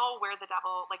 I know where the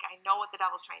devil, like, I know what the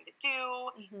devil's trying to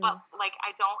do, but, like, I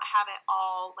don't have it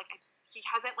all, like, he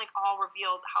hasn't, like, all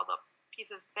revealed how the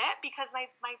pieces fit, because my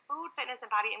food, fitness, and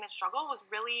body image struggle was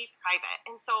really private.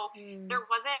 And so there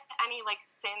wasn't any, like,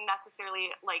 sin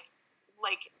necessarily, like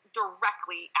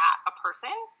directly at a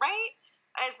person, right?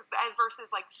 As versus,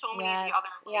 like, so many of the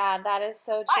other, like, yeah, that is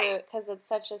so true, because it's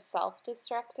such a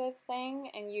self-destructive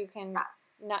thing, and you can not,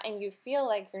 and you feel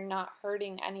like you're not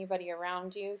hurting anybody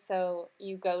around you, so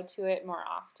you go to it more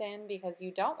often because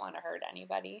you don't want to hurt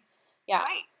anybody.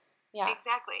 Right.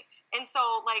 Exactly. And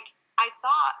so, like, I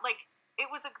thought, like, it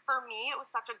was for me, it was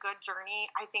such a good journey.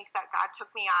 I think that God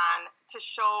took me on to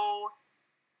show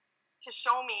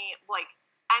me, like,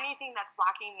 anything that's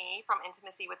blocking me from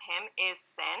intimacy with him is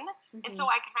sin. And so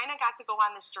I kind of got to go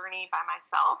on this journey by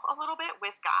myself a little bit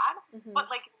with God. But,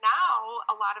 like, now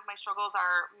a lot of my struggles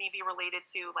are maybe related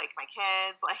to, like, my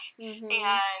kids, like,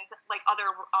 and, like, other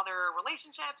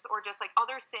relationships, or just, like,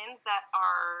 other sins that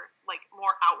are, like,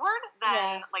 more outward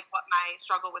than like what my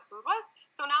struggle with food was.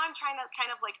 So now I'm trying to kind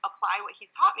of, like, apply what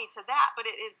he's taught me to that, but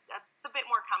it's a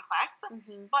bit more complex.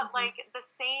 But like, the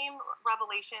same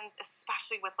revelations,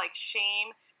 especially with, like,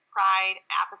 shame, pride,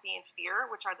 apathy, and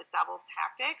fear, which are the devil's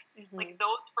tactics, like,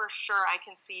 those for sure, I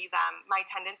can see them, my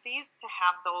tendencies to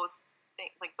have those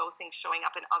things showing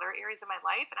up in other areas of my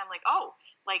life. And I'm like, oh,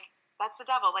 like, that's the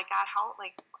devil. Like, God, how are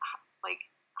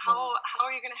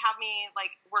you going to have me,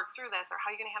 like, work through this? Or how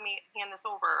are you going to have me hand this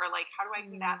over? Or, like, how do I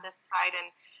combat this pride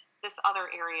and this other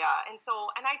area? And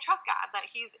so, and I trust God that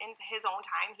he's, into his own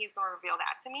time, he's going to reveal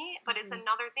that to me. But it's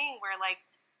another thing where, like,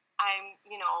 I'm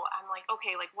like,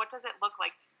 okay, like, what does it look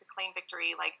like to claim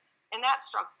victory, like, in that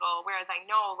struggle? Whereas I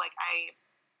know, like, I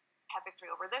have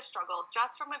victory over this struggle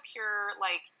just from a pure,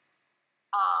 like,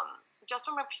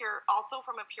 also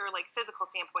from a pure, like, physical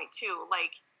standpoint too.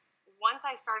 Like, once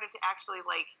I started to actually,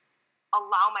 like,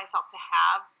 allow myself to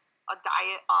have a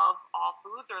diet of all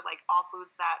foods, or, like, all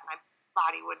foods that my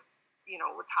body would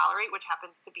tolerate, which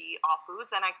happens to be all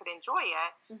foods, and I could enjoy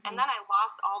it. And then I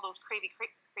lost all those crazy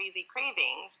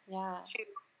cravings to,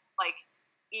 like,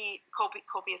 eat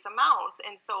copious amounts.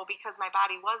 And so, because my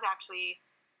body was actually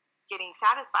getting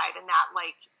satisfied in that,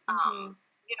 like, in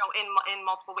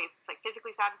multiple ways, it's, like,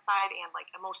 physically satisfied and,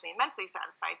 like, emotionally and mentally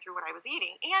satisfied through what I was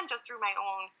eating, and just through my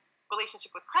own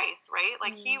relationship with Christ, right?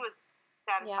 Like, he was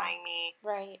satisfying me,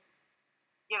 right,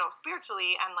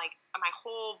 spiritually, and, like, my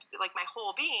whole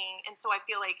being. And so I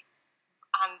feel like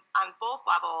on both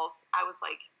levels, I was,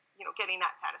 like, getting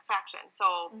that satisfaction.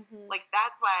 So like,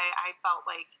 that's why I felt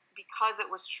like, because it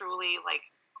was truly,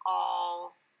 like,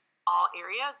 all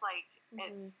areas, like,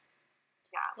 it's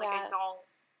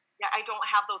I don't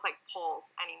have those, like,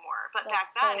 pulls anymore. But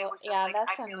back then, it was just like,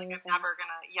 I feel amazing.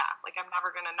 like I'm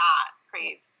never gonna not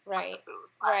crave tons of food.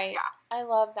 But, I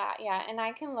love that. And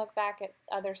I can look back at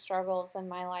other struggles in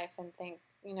my life and think,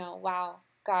 wow,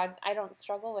 God, I don't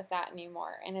struggle with that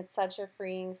anymore. And it's such a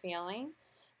freeing feeling.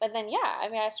 But then,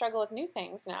 I struggle with new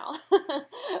things now.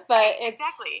 But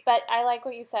exactly. But I like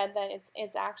what you said, that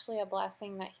it's actually a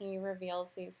blessing that he reveals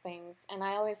these things. And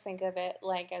I always think of it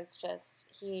like as just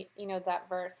that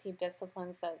verse, he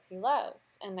disciplines those he loves.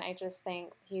 And I just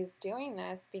think he's doing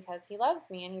this because he loves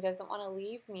me, and he doesn't want to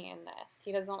leave me in this.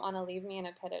 He doesn't want to leave me in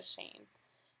a pit of shame.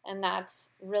 And that's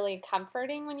really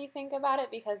comforting when you think about it,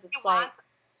 because it's go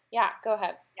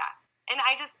ahead. Yeah. And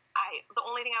the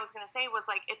only thing I was going to say was,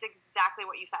 like, it's exactly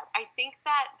what you said. I think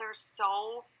that there's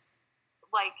so,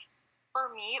 like,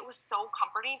 for me, it was so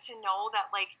comforting to know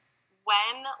that, like,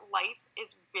 when life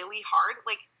is really hard,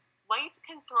 like, life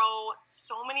can throw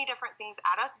so many different things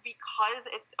at us because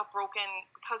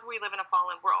we live in a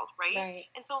fallen world,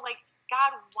 right? And so, like,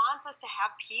 God wants us to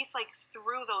have peace, like,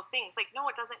 through those things. Like,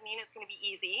 no, it doesn't mean it's going to be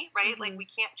easy, right? Like, we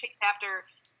can't chase after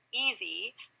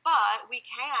easy, but we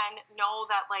can know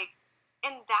that, like,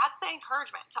 and that's the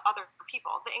encouragement to other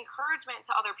people. The encouragement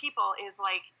to other people is,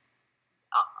 like,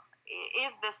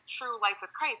 is this true life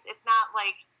with Christ? It's not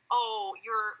like, oh,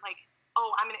 you're like,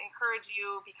 oh, I'm going to encourage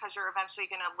you because you're eventually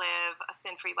going to live a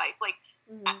sin-free life. Like,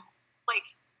 like,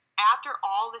 after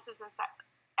all this is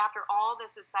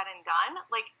said and done,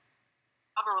 like,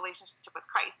 of a relationship with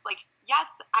Christ. Like,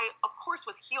 yes, I of course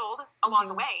was healed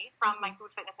along the way from my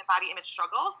food, fitness, and body image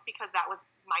struggles, because that was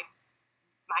my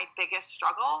biggest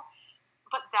struggle.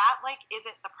 But that, like,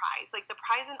 isn't the prize. Like, the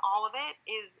prize in all of it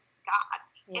is God.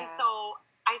 Yeah. And so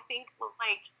I think,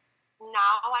 like,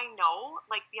 now I know,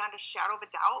 like, beyond a shadow of a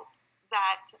doubt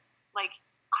that, like,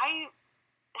 I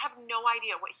have no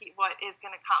idea what is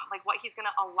going to come, like, what he's going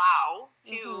to allow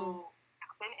to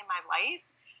happen in my life.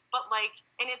 But, like,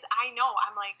 and it's, I know,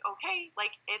 I'm like, okay,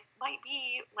 like, it might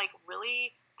be, like,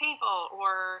 really painful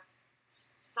or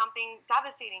something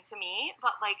devastating to me,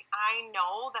 but, like, I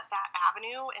know that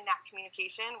avenue and that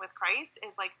communication with Christ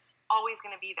is, like, always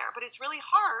going to be there. But it's really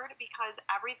hard because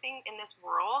everything in this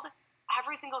world,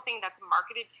 every single thing that's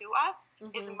marketed to us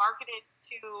is marketed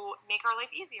to make our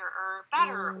life easier or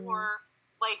better or,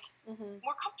 like,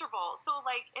 more comfortable. So,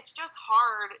 like, it's just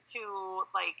hard to,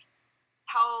 like,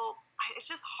 it's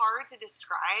just hard to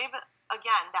describe,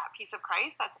 again, that piece of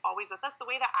Christ that's always with us. The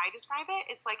way that I describe it,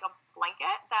 it's like a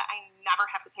blanket that I never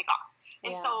have to take off.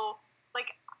 And so,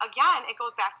 like, again, it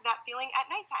goes back to that feeling at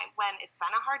nighttime when it's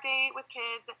been a hard day with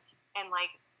kids and,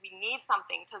 like, we need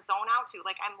something to zone out to.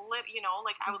 Like, I would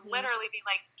literally be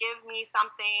like, give me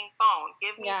something, phone,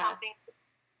 give me something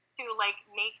to, like,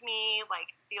 make me,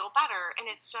 like, feel better. And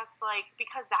it's just, like,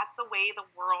 because that's the way the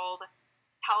world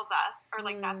tells us, or,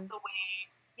 like, that's the way,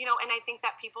 and I think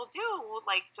that people do,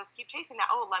 like, just keep chasing that.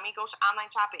 Oh, let me go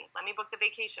online shopping, let me book the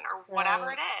vacation, or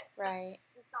whatever it is. Right.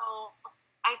 So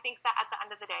I think that at the end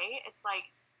of the day, it's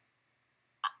like,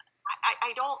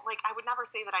 I don't, like, I would never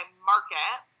say that I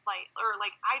market, like, or,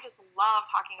 like, I just love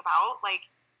talking about, like,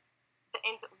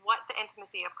 what the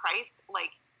intimacy of Christ,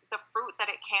 like, the fruit that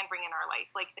it can bring in our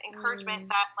life, like, the encouragement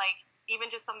that, like,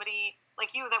 even just somebody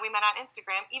like you that we met on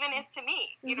Instagram even is to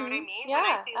me. You know what I mean? Yeah,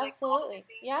 when I see, like, absolutely.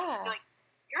 All the things, like,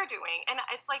 you're doing, and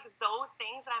it's like those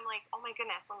things that I'm like, oh my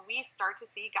goodness, when we start to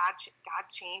see God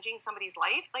changing somebody's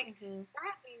life, like, there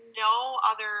is no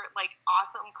other, like,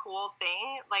 awesome, cool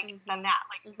thing, like, than that,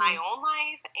 like, my own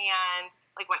life. And,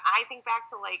 like, when I think back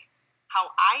to, like,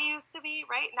 how I used to be,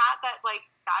 right? Not that, like,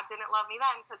 God didn't love me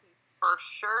then, because he for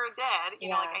sure did.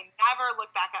 You know, like, I never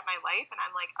look back at my life and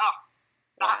I'm like, oh,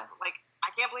 that, like, I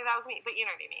can't believe that was me. But you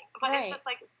know what I mean? But it's just,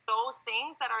 like, those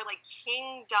things that are, like,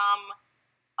 kingdom,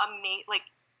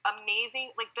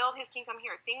 amazing, like, build his kingdom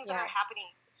here. Things that are happening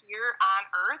here on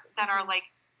earth that are, like,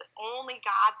 the only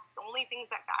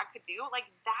things that God could do. Like,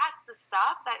 that's the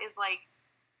stuff that is, like,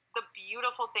 the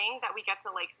beautiful thing that we get to,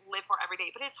 like, live for every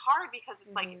day. But it's hard because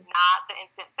it's, like, not the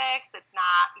instant fix. It's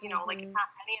not, like, it's not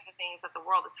any of the things that the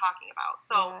world is talking about.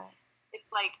 So it's,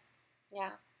 like,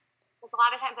 because a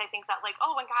lot of times I think that, like,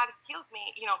 oh, when God heals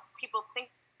me, people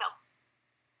think that,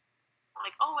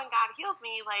 like, oh, when God heals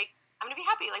me, like, I'm going to be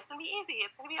happy. Like, it's going to be easy.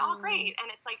 It's going to be all great.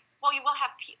 And it's like, well, you will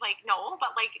have, like, no,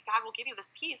 but, like, God will give you this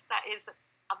peace that is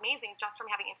amazing just from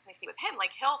having intimacy with him.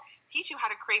 Like, he'll teach you how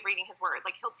to crave reading his word.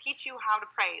 Like, he'll teach you how to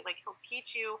pray. Like, he'll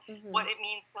teach you what it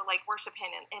means to, like, worship him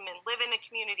and live in a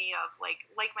community of, like,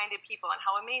 like-minded people, and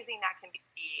how amazing that can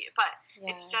be. But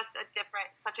it's just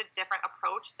such a different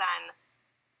approach than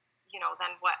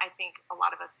what I think a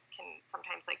lot of us can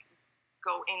sometimes, like,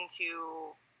 go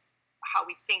into how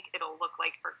we think it'll look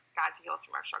like for God to heal us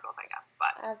from our struggles, I guess.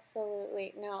 But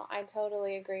absolutely. No, I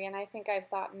totally agree. And I think I've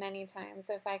thought many times,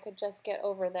 if I could just get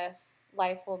over this,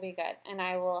 life will be good and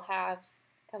I will have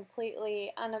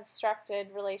completely unobstructed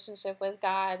relationship with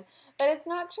God. But it's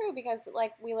not true, because,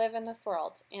 like, we live in this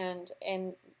world and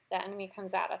the enemy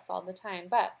comes at us all the time.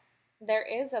 But there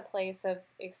is a place of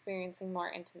experiencing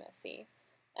more intimacy.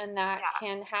 And that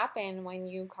can happen when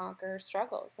you conquer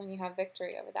struggles, when you have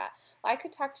victory over that. Well, I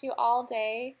could talk to you all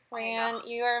day, RaeAnne.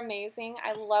 You are amazing.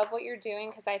 I love what you're doing,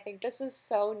 because I think this is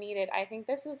so needed. I think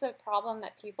this is a problem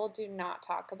that people do not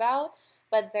talk about,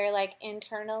 but they're, like,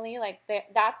 internally, like,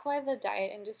 that's why the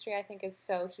diet industry, I think, is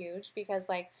so huge, because,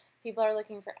 like, people are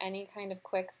looking for any kind of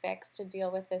quick fix to deal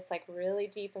with this, like, really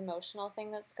deep emotional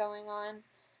thing that's going on.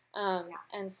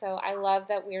 And so I love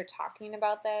that we're talking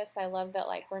about this. I love that,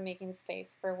 like, we're making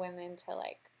space for women to,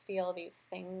 like, feel these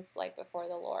things, like, before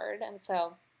the Lord. And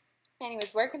so,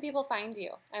 anyways, where can people find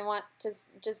you? I want to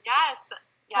just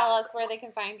tell us where they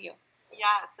can find you.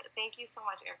 Yes, thank you so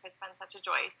much, Erica. It's been such a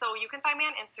joy. So you can find me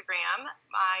on Instagram.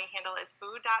 My handle is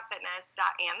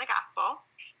food.fitness.andthegospel.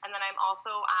 And then I'm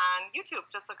also on YouTube.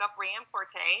 Just look up RaeAnne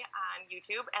Porte on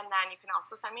YouTube. And then you can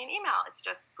also send me an email. It's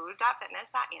just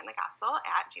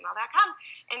food.fitness.andthegospel@gmail.com.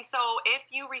 And so if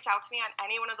you reach out to me on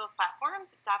any one of those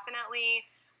platforms, definitely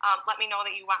let me know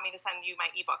that you want me to send you my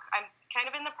ebook. I'm kind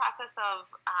of in the process of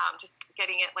just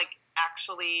getting it like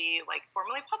actually like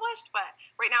formally published, but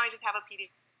right now I just have a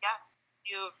PDF.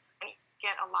 You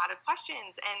get a lot of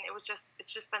questions, and it's just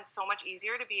been so much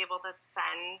easier to be able to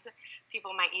send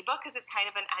people my ebook because it's kind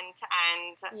of an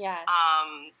end-to-end Yes.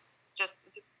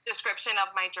 Just description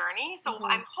of my journey. So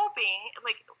I'm hoping,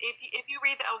 like, if you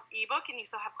read the ebook and you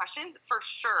still have questions, for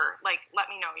sure, like, let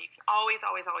me know. You can always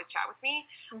chat with me.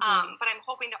 But I'm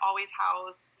hoping to always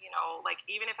house, like,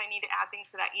 even if I need to add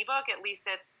things to that ebook, at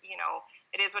least it's,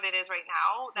 it is what it is right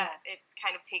now, that it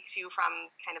kind of takes you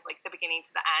from kind of like the beginning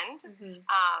to the end.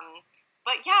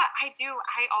 But yeah, I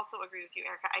also agree with you,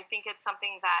 Erica. I think it's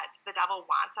something that the devil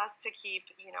wants us to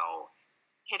keep,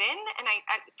 hidden. And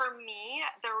for me,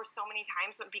 there were so many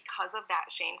times when, because of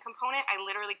that shame component, I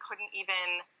literally couldn't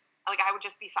even, like, I would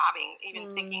just be sobbing, even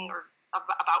thinking or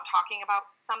about talking about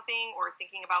something, or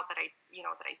thinking about that I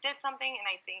did something. And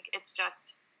I think it's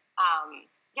just,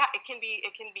 it can be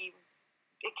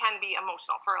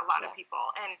emotional for a lot of people.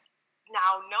 And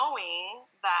now knowing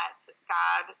that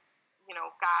God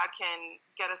can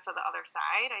get us to the other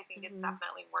side, I think it's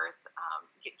definitely worth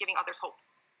giving others hope.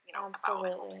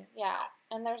 Absolutely. Yeah.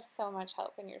 And there's so much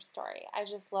hope in your story. I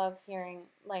just love hearing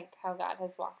like how God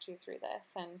has walked you through this,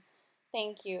 and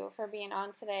thank you for being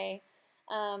on today.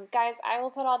 Guys, I will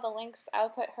put all the links. I'll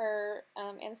put her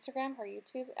Instagram, her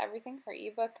YouTube, everything, her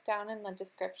ebook down in the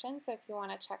description. So if you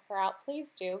want to check her out,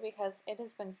 please do, because it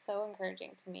has been so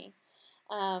encouraging to me.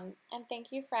 And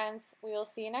thank you, friends. We will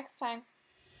see you next time.